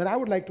that I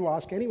would like to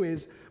ask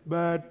anyways,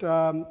 but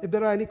if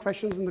there are any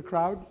questions in the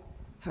crowd.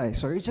 Hi,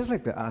 sorry, just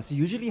like to ask,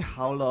 usually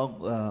how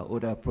long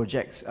would a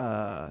project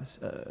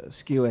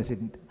scale, as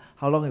in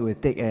how long it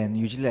would take, and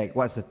usually like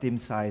what's the team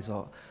size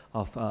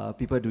of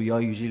people do you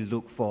all usually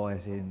look for,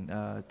 as in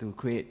to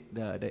create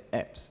the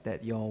apps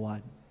that you all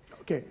want?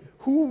 Okay,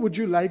 who would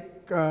you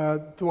like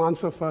to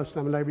answer first?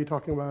 I mean, like we're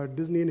talking about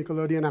Disney,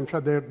 Nickelodeon. I'm sure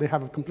they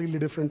have a completely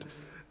different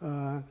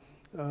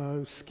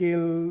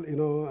scale,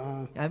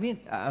 I mean,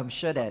 I'm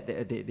sure that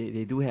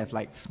they do have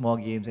like small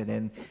games, and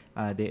then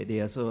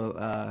they also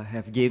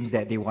have games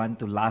that they want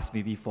to last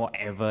maybe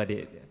forever.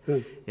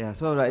 Yeah,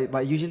 so like,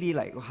 but usually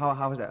like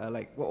how is that,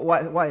 like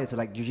what is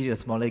like usually the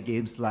smaller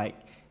games like?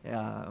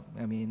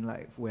 I mean,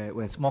 like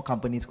where small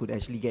companies could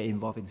actually get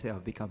involved instead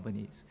of big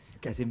companies,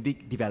 as in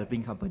big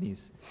developing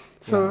companies.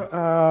 So,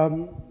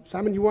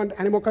 Simon, you want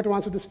Animoca to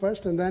answer this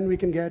first, and then we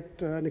can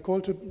get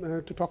Nicole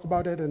to talk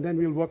about it, and then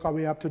we'll work our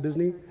way up to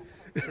Disney.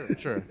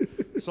 Sure.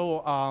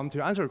 So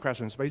to answer your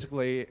questions,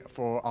 basically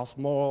for our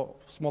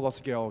smaller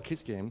scale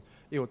kids game,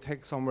 it will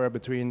take somewhere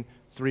between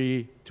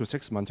 3 to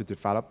 6 months to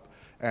develop,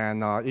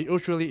 and it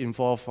usually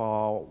involves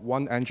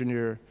one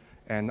engineer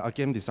and a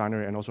game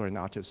designer and also an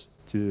artist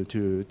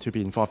to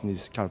be involved in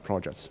these kind of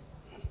projects.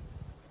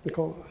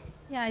 Nicole?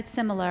 Yeah, it's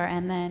similar.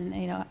 And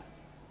then,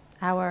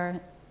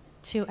 our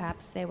 2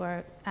 apps, they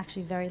were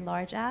actually very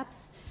large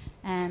apps.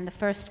 And the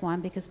first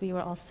one, because we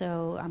were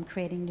also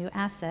creating new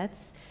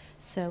assets,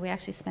 so we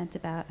actually spent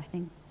about, I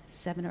think,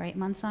 7 or 8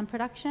 months on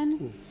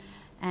production.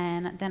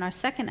 And then our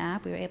second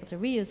app, we were able to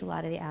reuse a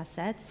lot of the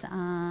assets.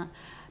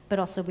 but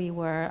also we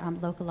were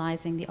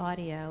localizing the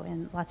audio in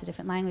lots of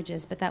different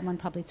languages, but that one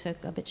probably took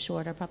a bit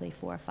shorter, probably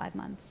 4 or 5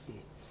 months.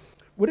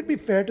 Would it be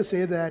fair to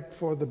say that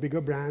for the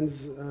bigger brands,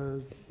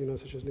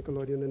 such as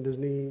Nickelodeon and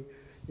Disney,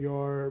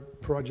 your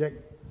project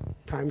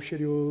time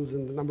schedules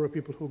and the number of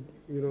people who,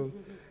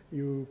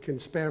 you can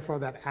spare for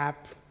that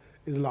app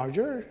is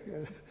larger?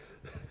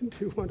 Do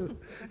you want to?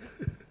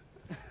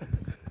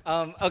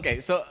 Okay,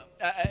 so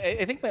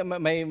I think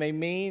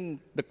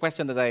the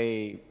question that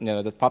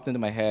that popped into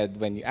my head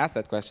when you asked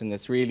that question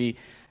is really,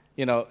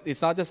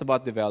 it's not just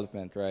about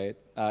development, right?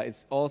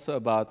 It's also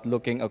about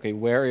looking, okay,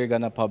 where are you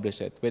gonna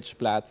publish it? Which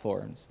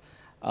platforms?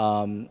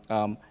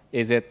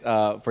 Is it,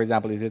 for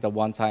example, is it a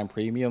one-time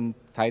premium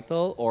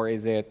title, or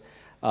is it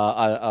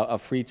a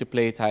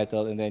free-to-play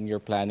title, and then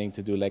you're planning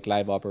to do like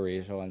live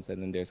operations, and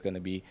then there's going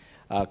to be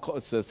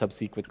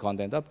subsequent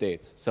content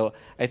updates. So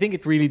I think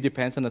it really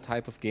depends on the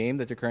type of game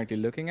that you're currently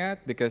looking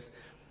at, because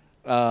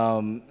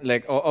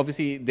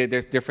obviously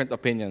there's different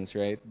opinions,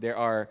 right? There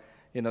are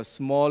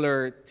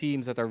smaller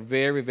teams that are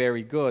very,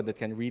 very good that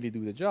can really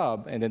do the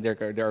job, and then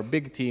there are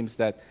big teams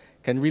that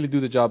can really do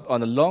the job on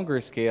a longer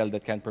scale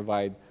that can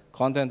provide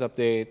content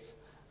updates,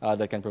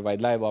 that can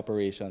provide live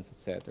operations,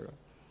 etc.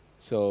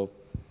 So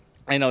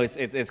I know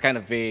it's kind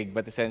of vague,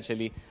 but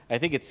essentially, I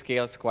think it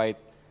scales quite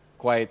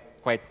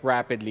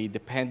rapidly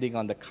depending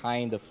on the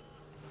kind of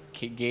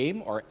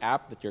game or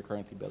app that you're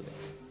currently building.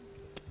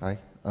 Hi.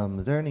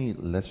 Is there any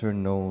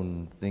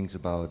lesser-known things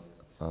about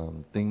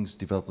things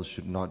developers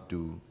should not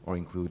do or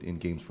include in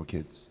games for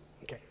kids?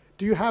 Okay.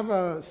 Do you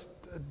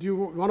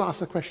want to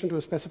ask a question to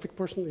a specific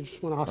person? You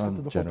just want to ask it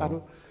to the whole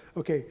panel?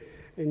 Okay.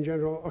 In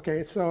general.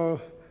 Okay. So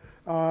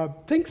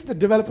things that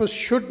developers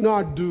should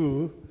not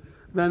do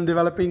when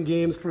developing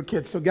games for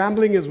kids. So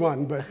gambling is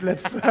one, but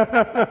let's...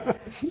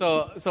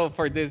 So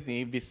for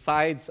Disney,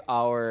 besides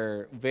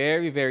our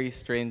very, very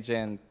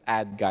stringent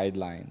ad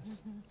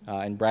guidelines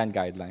and brand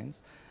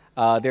guidelines,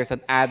 there's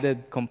an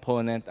added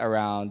component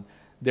around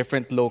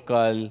different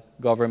local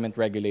government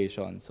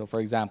regulations. So for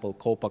example,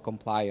 COPA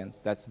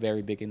compliance, that's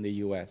very big in the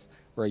US.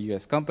 We're a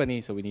US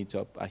company, so we need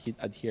to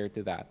adhere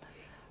to that.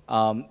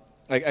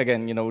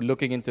 Again,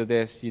 looking into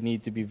this, you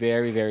need to be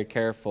very, very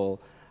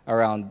careful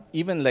around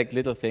even like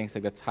little things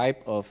like the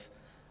type of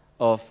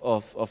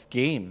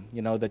game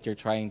that you're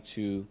trying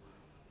to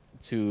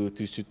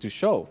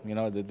show.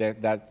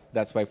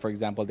 That's why, for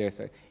example, there's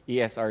a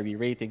ESRB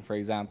rating, for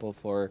example,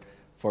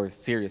 for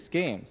serious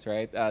games,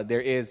 right?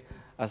 There is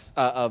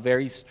a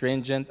very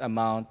stringent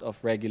amount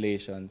of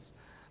regulations,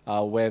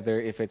 whether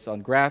if it's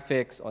on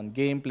graphics, on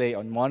gameplay,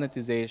 on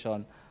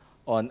monetization,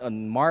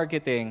 on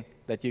marketing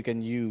that you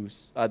can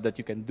use, that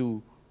you can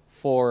do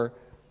for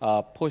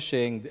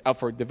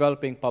for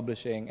developing,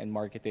 publishing, and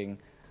marketing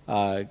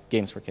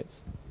games for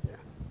kids. Yeah.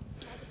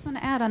 I just want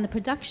to add on the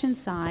production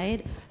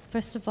side,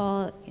 first of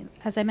all,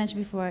 as I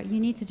mentioned before, you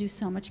need to do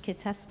so much kid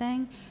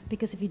testing,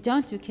 because if you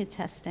don't do kid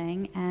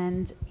testing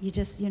and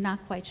you're not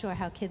quite sure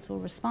how kids will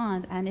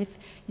respond, and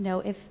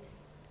if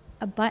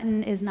a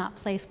button is not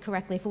placed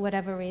correctly for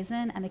whatever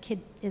reason and the kid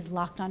is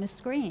locked on a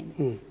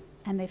screen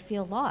and they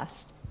feel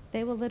lost,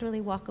 they will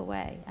literally walk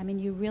away. I mean,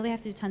 you really have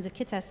to do tons of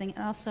kid testing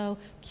and also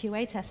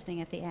QA testing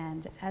at the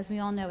end. As we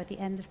all know, at the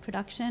end of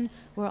production,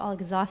 we're all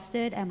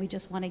exhausted and we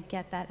just want to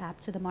get that app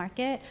to the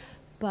market.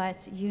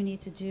 But you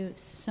need to do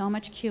so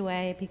much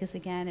QA because,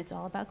 again, it's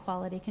all about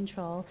quality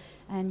control.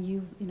 And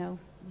you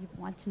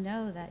want to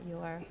know that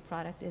your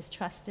product is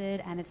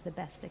trusted and it's the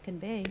best it can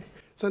be.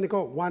 So,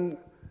 Nicole, one,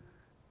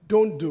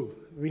 don't do.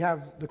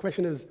 The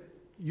question is,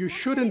 you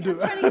shouldn't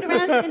do. I'm turning it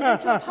around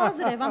into a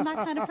positive. I'm that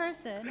kind of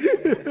person.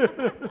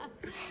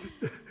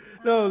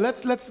 No,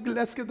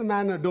 let's give the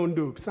man a don't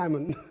do.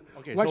 Simon,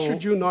 okay, what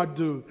should you not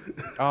do?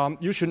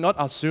 You should not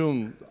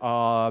assume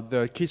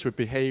the kids will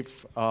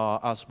behave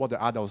as what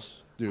the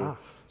adults do.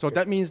 So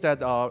that means that,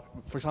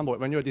 for example,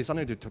 when you're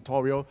designing the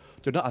tutorial,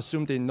 do not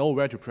assume they know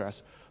where to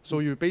press. So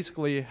you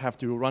basically have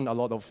to run a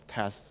lot of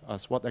tests,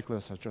 as what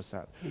Nicholas has just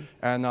said.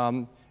 And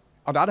on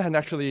the other hand,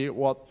 actually,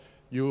 what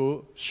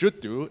you should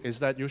do is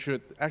that you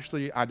should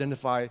actually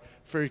identify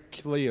very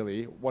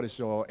clearly what is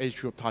your age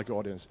group target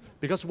audience.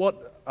 Because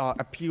what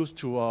appeals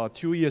to a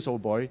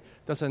 2-year-old boy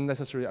doesn't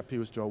necessarily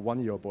appeal to a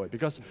 1-year-old boy,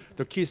 because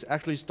the kids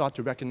actually start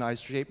to recognize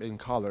shape and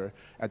color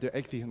at their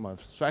 18th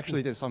month. So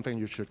actually, that's something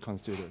you should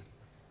consider.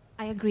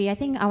 I agree. I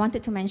think I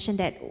wanted to mention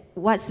that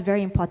what's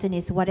very important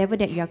is whatever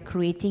that you're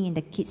creating in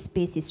the kids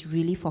space is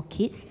really for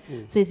kids.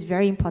 So it's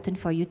very important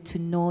for you to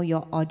know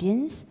your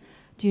audience,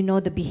 to know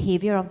the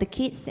behavior of the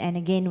kids. And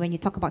again, when you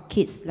talk about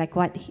kids, like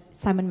what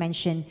Simon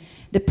mentioned,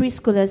 the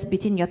preschoolers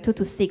between your 2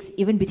 to 6,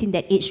 even between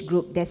that age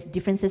group, there's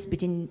differences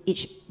between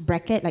each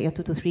bracket, like your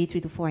 2 to 3, 3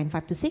 to 4, and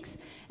 5 to 6.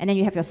 And then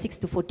you have your 6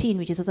 to 14,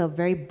 which is also a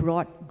very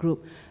broad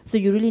group. So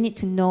you really need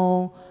to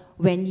know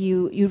when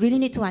you really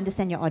need to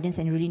understand your audience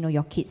and really know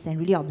your kids and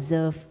really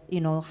observe,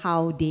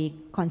 how they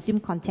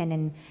consume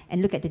content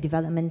and look at the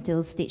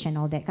developmental stage and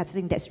all that. I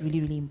think that's really,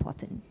 really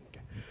important.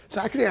 So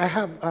actually,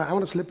 I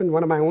want to slip in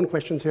one of my own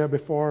questions here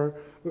before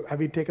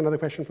we take another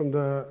question from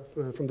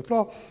the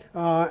floor.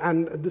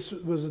 And this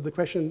was the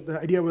question. The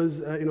idea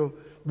was,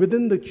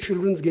 within the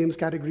children's games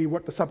category,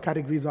 what the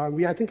subcategories are.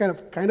 We, I think,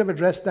 kind of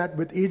addressed that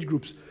with age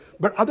groups.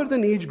 But other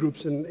than age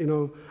groups, and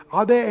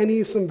are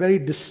there some very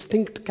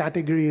distinct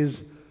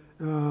categories,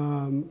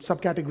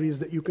 subcategories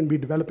that you can be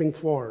developing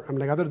for? I mean,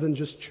 like other than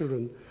just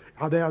children,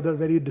 are there other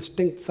very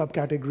distinct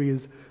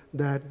subcategories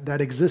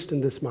that exist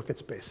in this market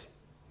space?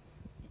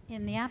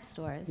 In the app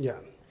stores? Yeah.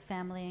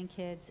 Family and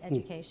kids,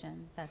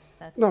 education,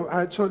 that's...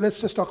 No, so let's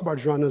just talk about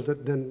genres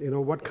that then,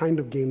 what kind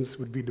of games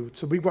would we do?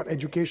 So we've got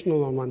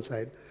educational on one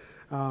side.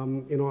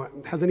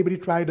 Has anybody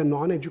tried a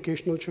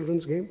non-educational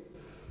children's game?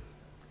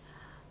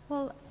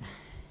 Well,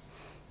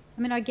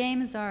 I mean, our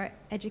games are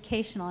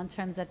educational in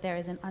terms that there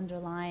is an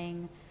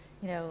underlying,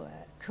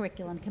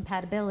 curriculum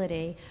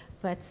compatibility.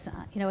 But,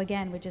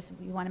 again,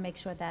 we want to make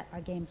sure that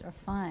our games are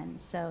fun.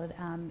 So,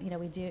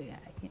 we do,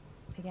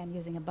 again,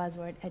 using a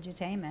buzzword,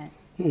 edutainment.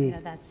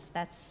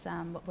 That's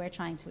what we're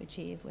trying to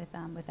achieve with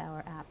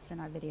our apps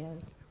and our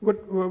videos.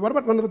 What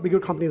about one of the bigger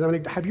companies? I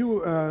mean, have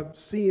you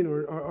seen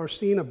or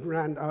seen a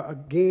brand, a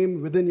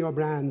game within your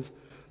brands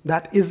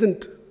that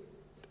isn't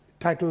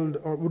titled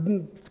or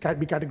wouldn't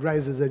be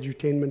categorized as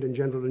edutainment in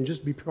general and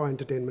just be pure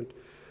entertainment?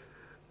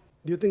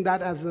 Do you think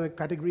that as a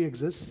category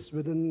exists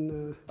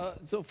within?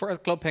 So for us,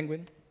 Club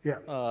Penguin.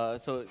 Yeah.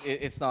 So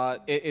it's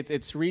not.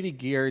 It's really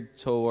geared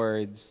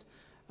towards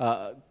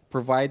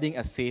providing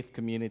a safe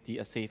community,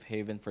 a safe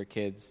haven for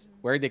kids,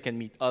 where they can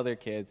meet other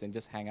kids and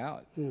just hang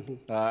out.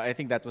 I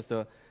think that was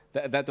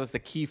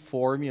the key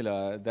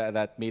formula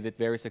that made it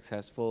very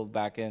successful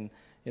back in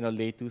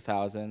late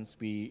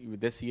 2000s.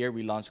 This year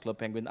we launched Club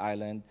Penguin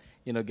Island.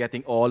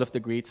 Getting all of the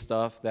great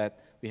stuff that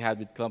we had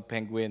with Club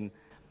Penguin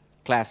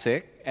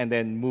Classic, and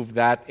then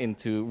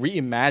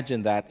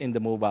reimagine that in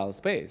the mobile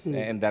space,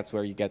 and that's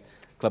where you get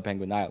Club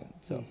Penguin Island.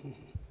 So.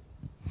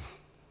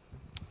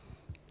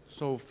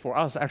 So for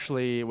us,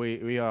 actually,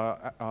 we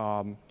are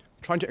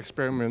trying to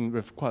experiment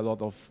with quite a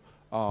lot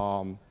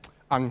of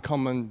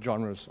uncommon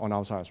genres on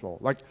our side as well.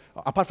 Like,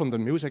 apart from the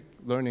music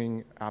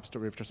learning apps that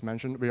we've just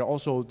mentioned, we are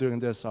also doing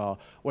this, what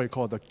we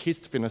call the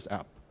kids fitness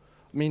app.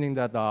 Meaning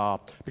that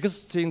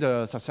because seeing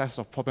the success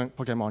of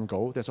Pokemon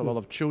Go, there's a lot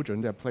of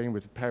children, they're playing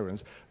with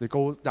parents. They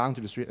go down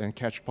to the street and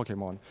catch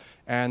Pokemon.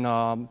 And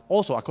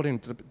also,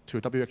 according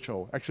to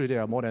WHO, actually there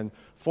are more than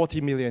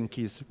 40 million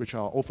kids which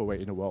are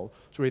overweight in the world.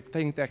 So we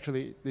think that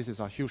actually this is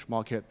a huge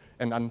market,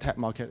 an untapped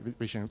market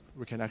which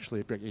we can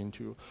actually break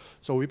into.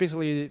 So we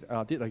basically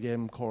did a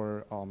game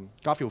called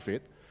Garfield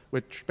Fit,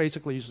 which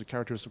basically uses the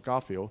characters of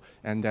Garfield,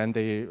 and then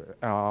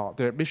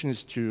their mission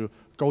is to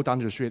go down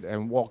to the street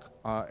and walk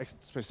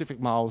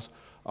specific miles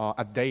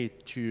a day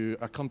to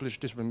accomplish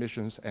different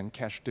missions and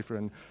catch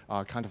different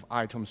kind of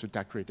items to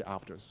decorate the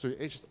after. So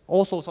it's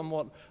also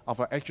somewhat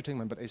of an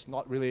entertainment, but it's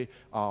not really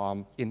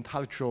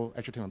intellectual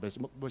entertainment,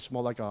 but it's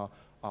more like a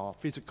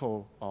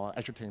physical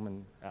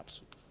entertainment apps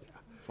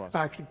for us.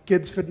 Actually,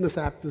 kids fitness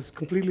app is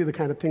completely the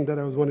kind of thing that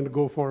I was wanting to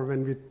go for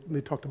when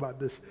we talked about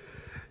this.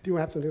 Do you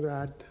have something to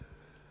add?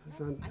 I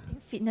think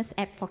fitness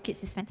app for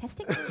kids is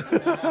fantastic.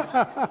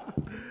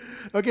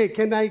 Okay,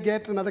 can I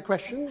get another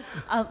question?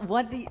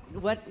 What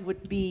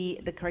would be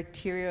the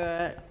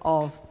criteria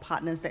of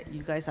partners that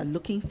you guys are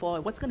looking for?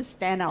 What's going to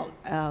stand out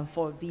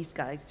for these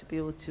guys to be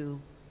able to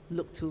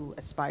look to,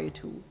 aspire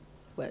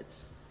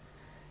towards?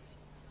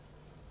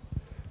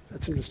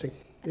 That's interesting.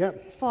 Yeah.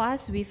 For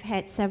us, we've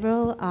had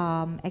several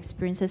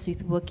experiences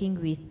with working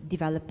with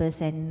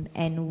developers,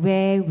 and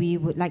where we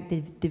would like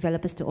the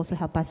developers to also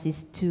help us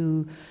is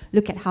to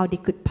look at how they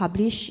could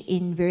publish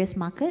in various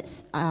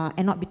markets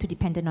and not be too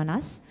dependent on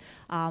us.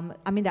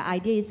 I mean, the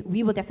idea is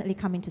we will definitely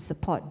come in to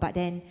support, but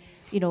then,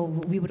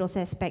 we would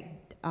also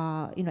expect,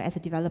 as a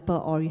developer,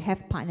 or you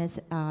have partners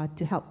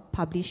to help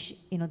publish,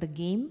 the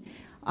game,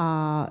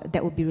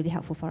 that would be really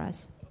helpful for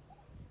us.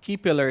 Key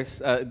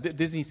pillars,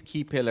 Disney's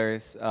key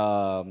pillars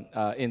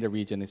in the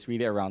region is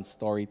really around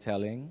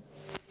storytelling,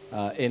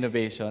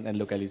 innovation, and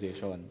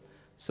localization.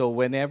 So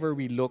whenever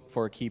we look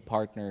for key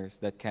partners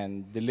that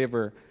can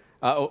deliver,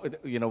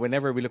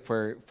 whenever we look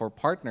for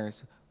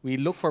partners, we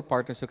look for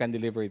partners who can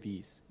deliver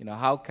these.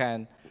 How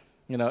can,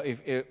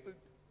 if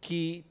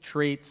key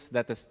traits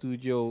that the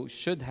studio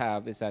should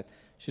have is that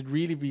should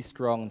really be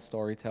strong in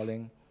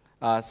storytelling,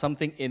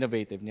 something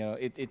innovative.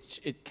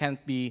 It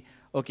can't be,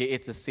 okay,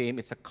 it's the same,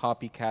 it's a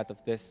copycat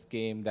of this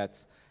game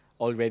that's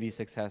already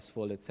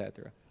successful,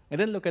 etc. And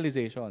then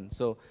localization.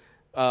 So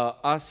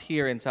us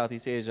here in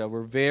Southeast Asia,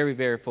 we're very,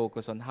 very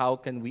focused on how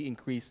can we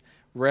increase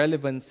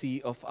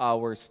relevancy of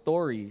our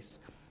stories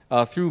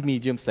through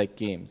mediums like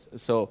games.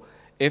 So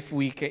if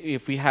we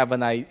have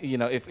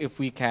if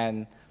we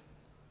can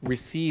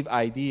receive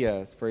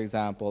ideas, for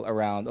example,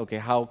 around, okay,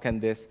 how can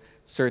this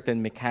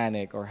certain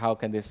mechanic or how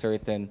can this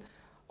certain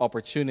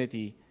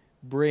opportunity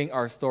bring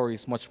our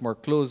stories much more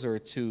closer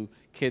to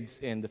kids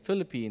in the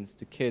Philippines,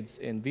 to kids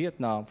in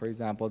Vietnam, for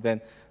example,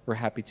 then we're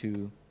happy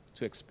to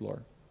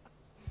explore.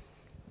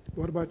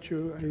 What about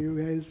you? Are you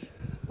guys?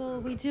 Well,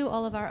 we do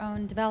all of our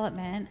own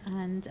development,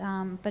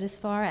 and but as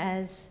far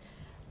as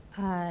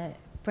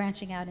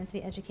branching out into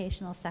the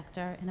educational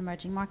sector in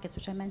emerging markets,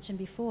 which I mentioned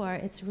before,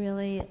 it's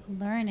really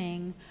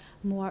learning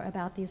more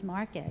about these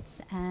markets,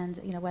 and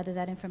whether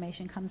that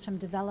information comes from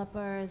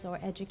developers or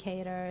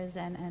educators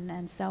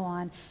and so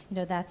on.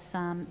 That's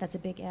a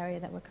big area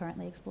that we're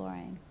currently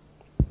exploring.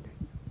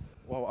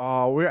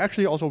 Well, we're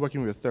actually also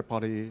working with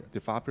third-party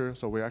developers,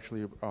 so we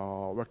actually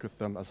work with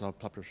them as our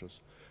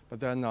publishers. But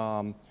then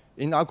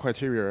in our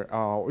criteria,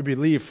 we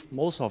believe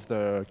most of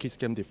the kids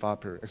game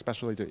developers,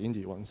 especially the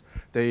indie ones,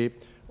 they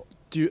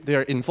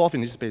are involved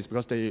in this space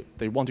because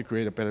they want to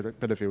create a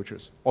better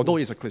futures. Although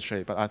it's a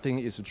cliche, but I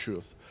think it's the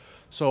truth.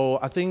 So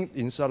I think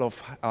instead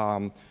of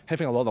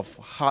having a lot of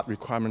hard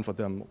requirement for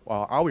them,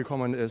 our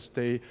requirement is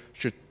they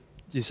should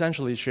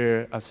essentially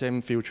share the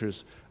same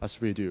features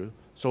as we do.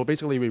 So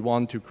basically, we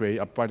want to create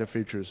a brighter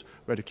futures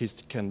where the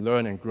kids can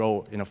learn and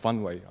grow in a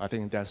fun way. I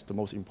think that's the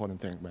most important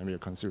thing when we are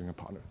considering a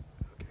partner.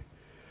 Okay.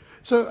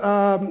 So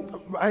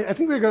I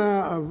think we're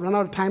going to run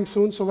out of time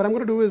soon. So what I'm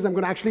going to do is I'm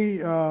going to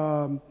actually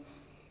I'm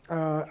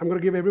going to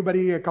give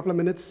everybody a couple of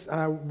minutes.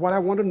 What I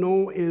want to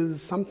know is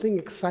something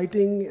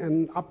exciting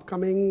and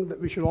upcoming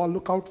that we should all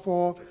look out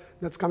for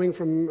that's coming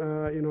from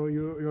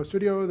your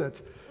studio,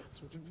 that's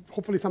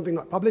hopefully something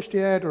not published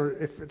yet, or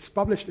if it's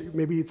published,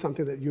 maybe it's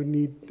something that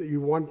you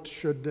want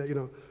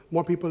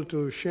more people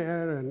to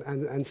share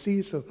and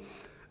see. So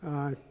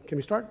can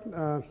we start?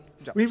 Yeah.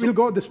 We'll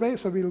go this way.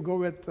 So we'll go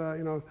with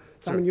Simon,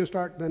 sure. You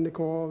start, then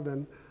Nicole,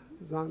 then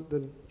Zan,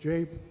 then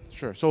Jay.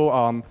 Sure.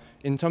 So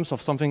in terms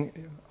of something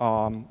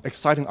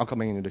exciting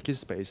upcoming in the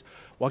kids space,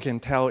 what I can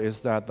tell is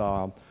that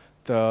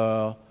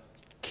the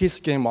kids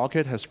game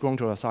market has grown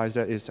to a size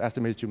that is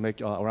estimated to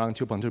make around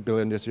 2.2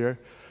 billion this year.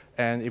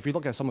 And if you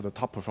look at some of the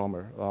top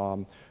performers,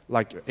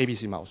 like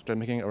ABC Mouse, they're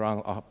making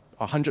around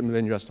 $100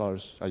 million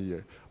a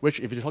year, which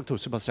if you talk to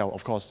Supercell,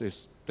 of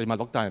course, they might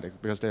look down at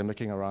it because they're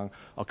making around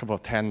a couple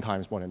of 10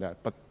 times more than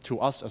that. But to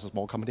us, as a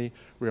small company,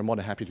 we are more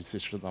than happy to see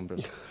the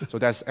numbers. So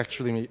that's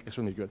actually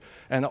extremely good.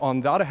 And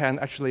on the other hand,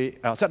 actually,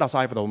 set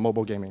aside for the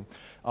mobile gaming,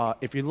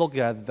 if you look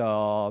at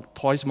the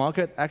toys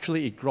market,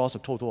 actually it grossed a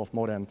total of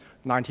more than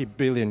 $90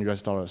 billion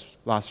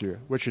last year,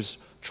 which is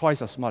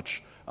twice as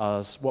much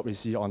as what we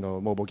see on the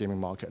mobile gaming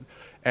market.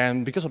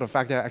 And because of the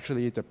fact that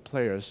actually the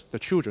players, the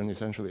children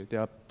essentially, they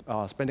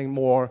are spending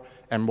more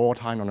and more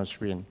time on the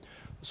screen.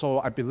 So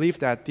I believe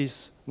that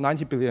this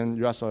 $90 billion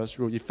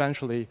will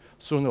eventually,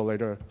 sooner or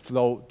later,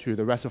 flow to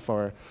the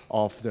reservoir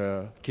of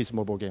the kids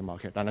mobile game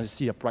market. And I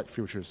see a bright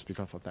future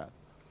because of that.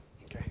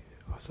 Okay,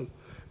 awesome.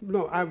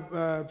 No,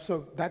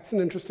 so that's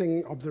an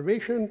interesting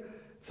observation.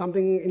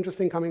 Something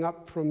interesting coming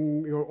up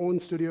from your own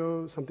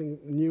studio, something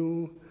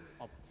new.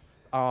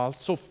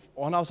 So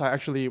on our side,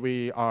 actually,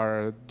 we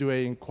are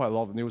doing quite a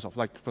lot of new stuff,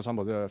 like, for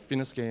example, the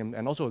fitness game,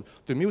 and also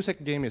the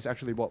music game is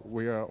actually what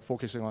we are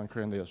focusing on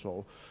currently as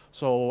well.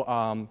 So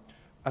as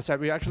I said,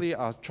 we actually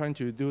are trying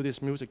to do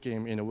this music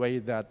game in a way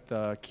that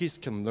the kids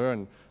can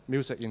learn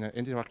music in an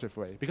interactive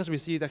way. Because we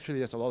see actually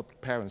there's a lot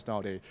of parents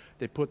now,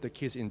 they put the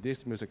kids in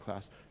this music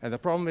class. And the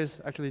problem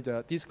is actually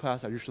these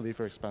classes are usually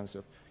very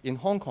expensive. In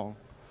Hong Kong.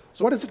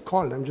 So what is it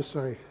called? I'm just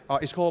sorry.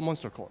 It's called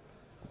Monster Chord.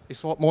 It's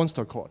called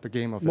Monster Chord, the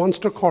game of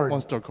Monster Chord.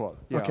 Monster Chord.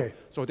 Yeah. Okay.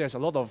 So there's a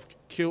lot of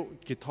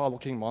cute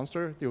guitar-looking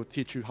monster. They will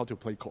teach you how to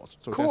play chords.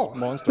 So cool. That's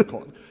Monster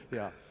Chord.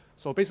 Yeah.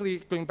 So basically,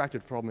 going back to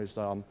the problem is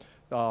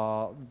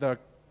the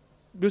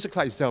music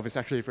class itself is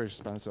actually very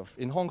expensive.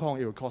 In Hong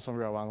Kong, it will cost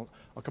somewhere around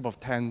a couple of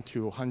 $10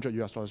 to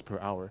 $100 per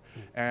hour.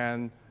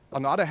 And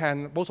on the other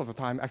hand, most of the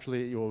time,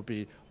 actually, it will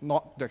be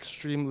not the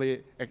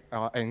extremely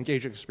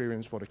engaging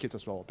experience for the kids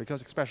as well,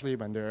 because especially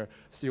when they're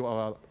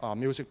still a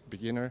music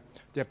beginner,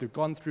 they have to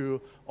go through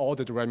all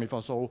the do, re, mi,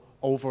 fa, sol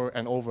over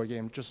and over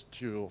again just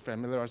to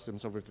familiarize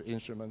themselves with the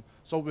instrument.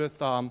 So with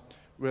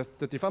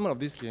the development of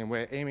this game,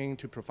 we're aiming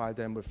to provide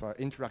them with an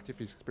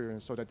interactive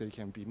experience so that they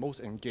can be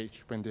most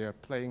engaged when they're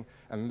playing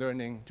and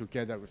learning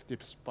together with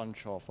this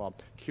bunch of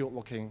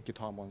cute-looking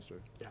guitar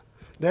monsters. Yeah.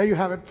 There you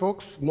have it,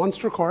 folks.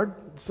 Monster Chord.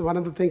 It's one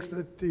of the things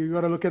that you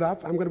got to look it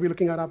up. I'm going to be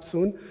looking it up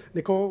soon.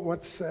 Nicole,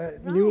 what's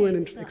new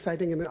and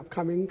exciting and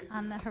upcoming?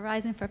 On the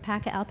horizon for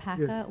Paca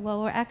Alpaca, yeah.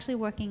 Well, we're actually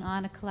working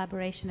on a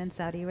collaboration in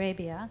Saudi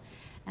Arabia,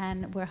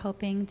 and we're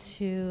hoping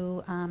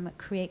to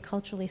create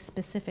culturally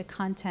specific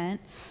content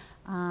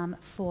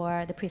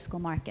for the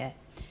preschool market.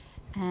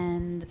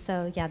 And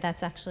so, yeah,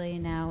 that's actually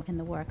now in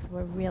the works.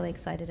 We're really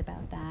excited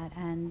about that,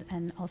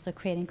 and also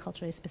creating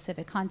culturally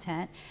specific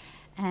content.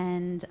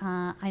 And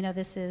I know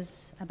this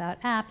is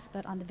about apps,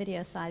 but on the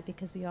video side,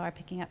 because we are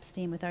picking up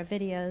steam with our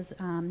videos,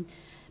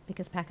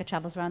 because Paca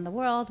travels around the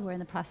world, we're in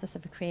the process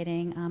of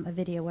creating a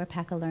video where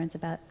Paca learns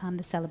about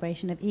the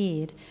celebration of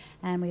Eid.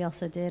 And we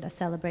also did a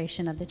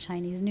celebration of the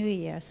Chinese New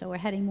Year. So we're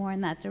heading more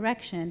in that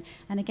direction.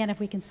 And again,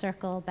 if we can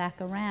circle back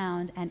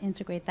around and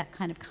integrate that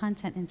kind of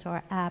content into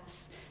our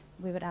apps,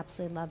 we would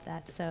absolutely love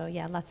that. So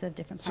yeah, lots of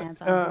different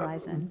plans on the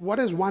horizon. What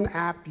is one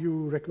app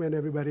you recommend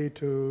everybody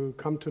to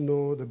come to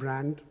know the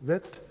brand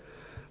with?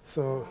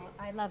 So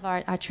I love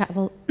our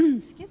travel,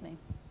 excuse me.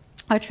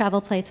 our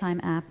travel playtime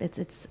app. It's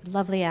a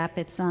lovely app.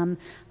 It's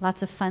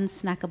lots of fun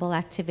snackable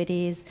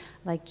activities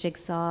like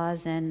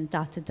jigsaws and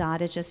dot to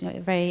dot. It's just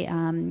very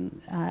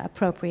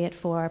appropriate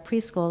for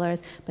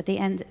preschoolers. But at the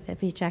end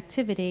of each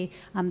activity,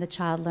 the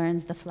child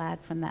learns the flag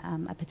from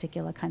a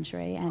particular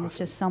country, and it's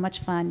just so much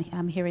fun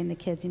hearing the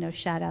kids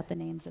shout out the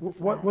names of the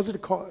flags. What's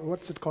it called?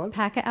 What's it called?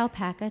 Paca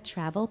Alpaca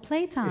Travel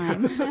Playtime.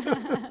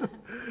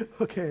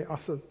 Okay,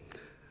 awesome.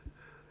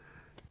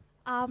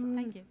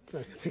 Thank you.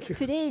 Sorry, thank you.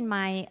 Today in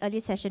my early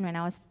session when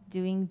I was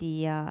doing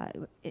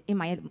in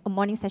my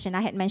morning session,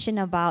 I had mentioned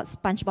about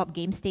SpongeBob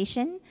Game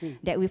Station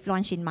that we've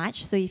launched in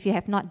March. So if you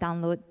have not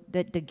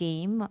downloaded the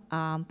game,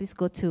 please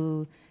go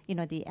to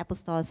the Apple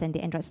stores and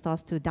the Android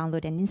stores to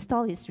download and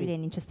install. It's really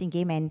an interesting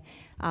game, and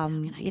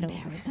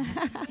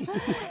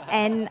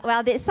and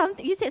well,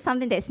 you said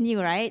something that's new,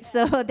 right?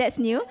 So that's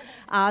new.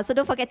 So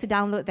don't forget to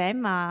download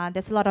them.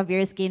 There's a lot of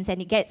various games,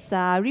 and it gets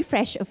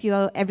refreshed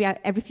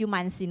every few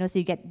months. So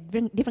you get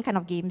different kind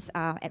of games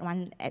at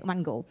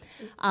one go.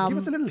 Give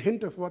us a little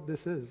hint of what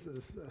this is.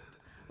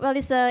 Well,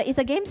 it's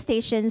a game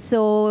station,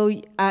 so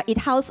it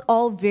houses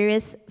all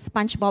various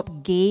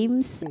SpongeBob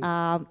games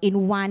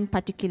in one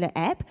particular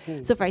app.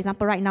 So, for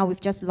example, right now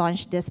we've just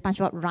launched the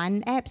SpongeBob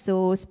Run app.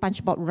 So,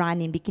 SpongeBob Run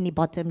in Bikini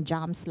Bottom,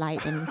 jump,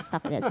 slide, and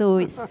stuff like that. So,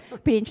 it's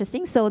pretty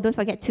interesting. So, don't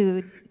forget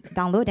to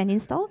download and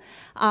install.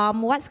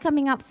 What's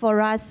coming up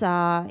for us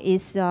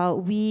is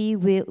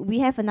we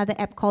have another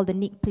app called the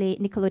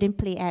Nickelodeon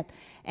Play app,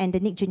 and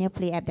the Nick Junior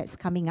Play app that's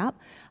coming up.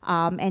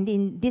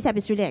 And this app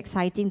is really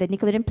exciting. The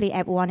Nickelodeon Play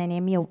app won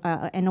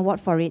an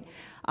award for it.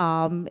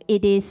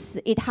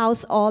 It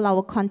houses all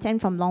our content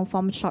from long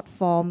form, short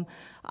form,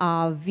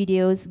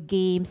 videos,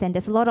 games, and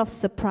there's a lot of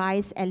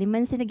surprise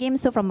elements in the game.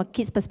 So from a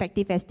kid's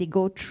perspective, as they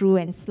go through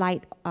and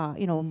slide,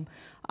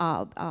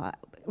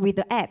 with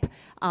the app,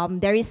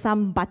 there is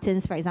some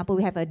buttons. For example,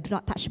 we have a do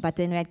not touch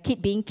button where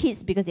being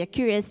kids, because they're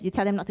curious, you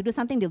tell them not to do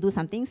something, they'll do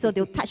something. So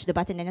they'll touch the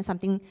button and then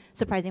something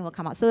surprising will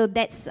come out. So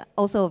that's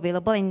also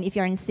available. And if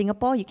you're in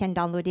Singapore, you can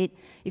download it.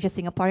 If you're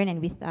Singaporean and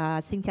with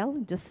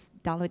Singtel, just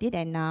download it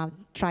and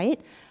try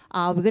it.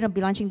 We're going to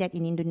be launching that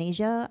in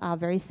Indonesia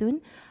very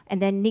soon.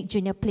 And then Nick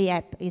Junior Play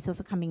app is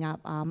also coming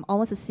up.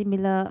 Almost a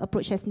similar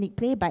approach as Nick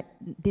Play, but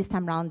this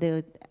time around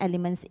the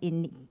elements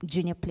in Nick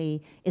Junior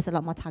Play is a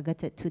lot more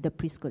targeted to the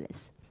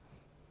preschoolers.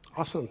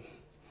 Awesome.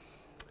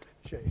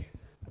 Jay.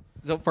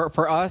 So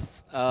for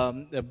us,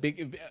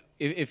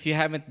 if you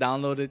haven't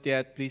downloaded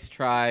yet, please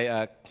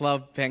try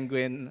Club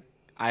Penguin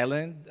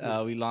Island.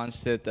 We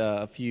launched it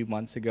a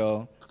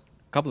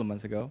couple of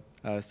months ago,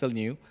 still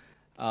new.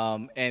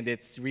 And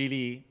it's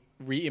really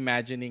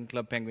reimagining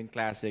Club Penguin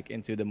Classic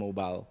into the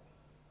mobile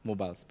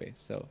space.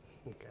 So,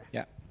 okay.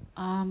 Yeah.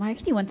 I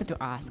actually wanted to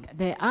ask,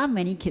 there are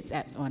many kids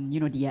apps on,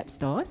 the app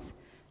stores.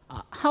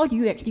 How do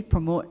you actually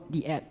promote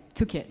the app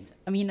to kids?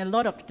 I mean, a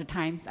lot of the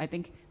times, I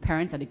think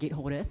parents are the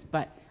gateholders,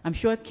 but I'm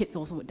sure kids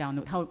also would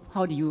download.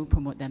 How do you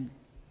promote them?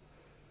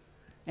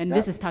 And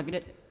this is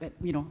targeted at,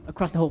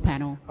 across the whole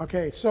panel.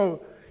 Okay,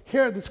 so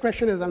here this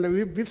question is,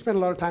 we've spent a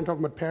lot of time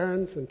talking about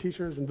parents and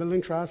teachers and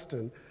building trust,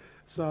 and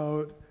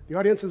so the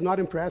audience is not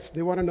impressed.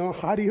 They want to know,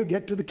 how do you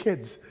get to the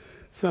kids?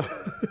 So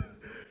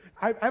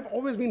I've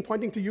always been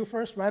pointing to you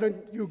first. Why don't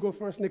you go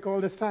first, Nicole,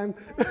 this time?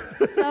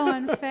 So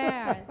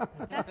unfair.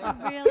 That's a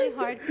really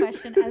hard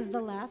question as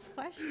the last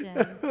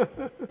question.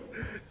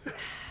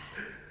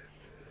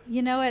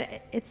 You know what?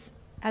 It's,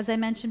 as I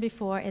mentioned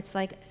before, it's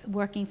like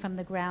working from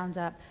the ground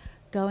up,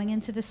 going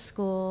into the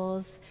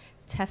schools,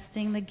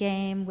 testing the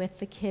game with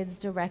the kids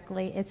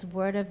directly. It's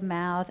word of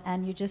mouth,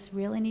 and you just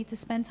really need to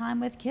spend time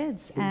with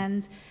kids.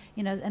 And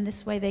and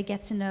this way they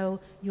get to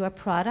know your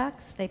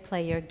products, they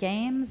play your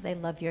games, they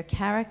love your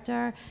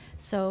character.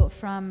 So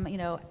from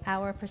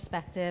our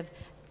perspective,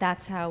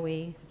 that's how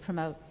we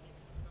promote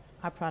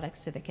our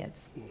products to the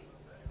kids.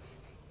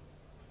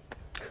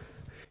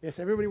 Yes,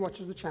 everybody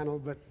watches the channel,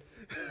 but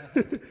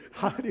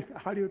how do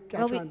you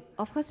catch on?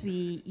 Of course,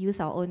 we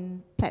use our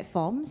own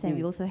platforms, and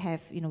we also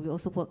have, we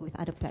also work with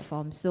other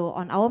platforms. So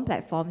on our own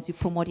platforms, we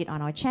promote it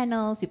on our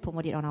channels, we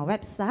promote it on our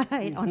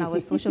website, on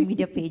our social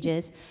media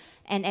pages,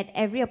 and at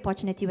every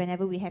opportunity,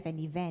 whenever we have an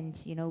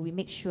event, we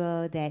make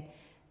sure that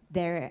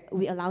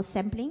we allow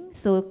sampling,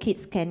 so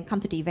kids can come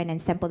to the event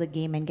and sample the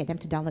game and get them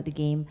to download the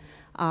game.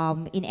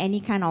 In any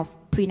kind of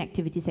print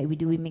activities that we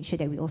do, we make sure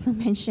that we also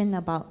mention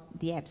about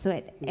the app. So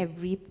at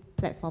every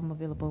platform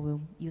available,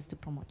 we'll use to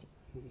promote it.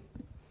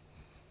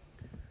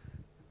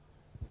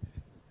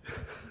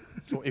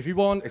 So if you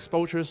want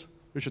exposures,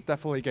 you should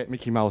definitely get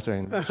Mickey Mouse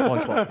and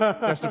SpongeBob.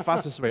 That's the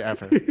fastest way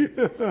ever.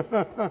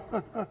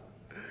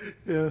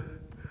 Yeah.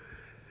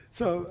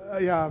 So,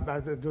 yeah, I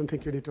don't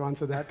think you need to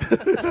answer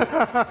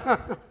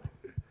that.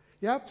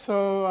 Yep,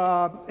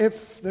 so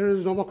if there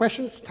is no more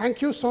questions,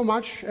 thank you so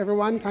much,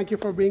 everyone. Thank you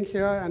for being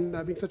here and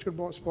being such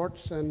good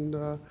sports and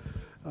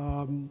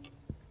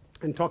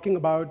talking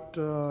about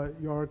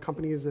your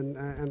companies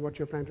and what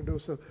you're planning to do.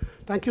 So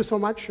thank you so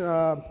much.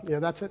 Yeah,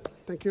 that's it.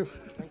 Thank you.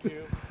 Thank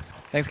you.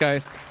 Thanks,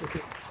 guys. Thank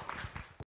you.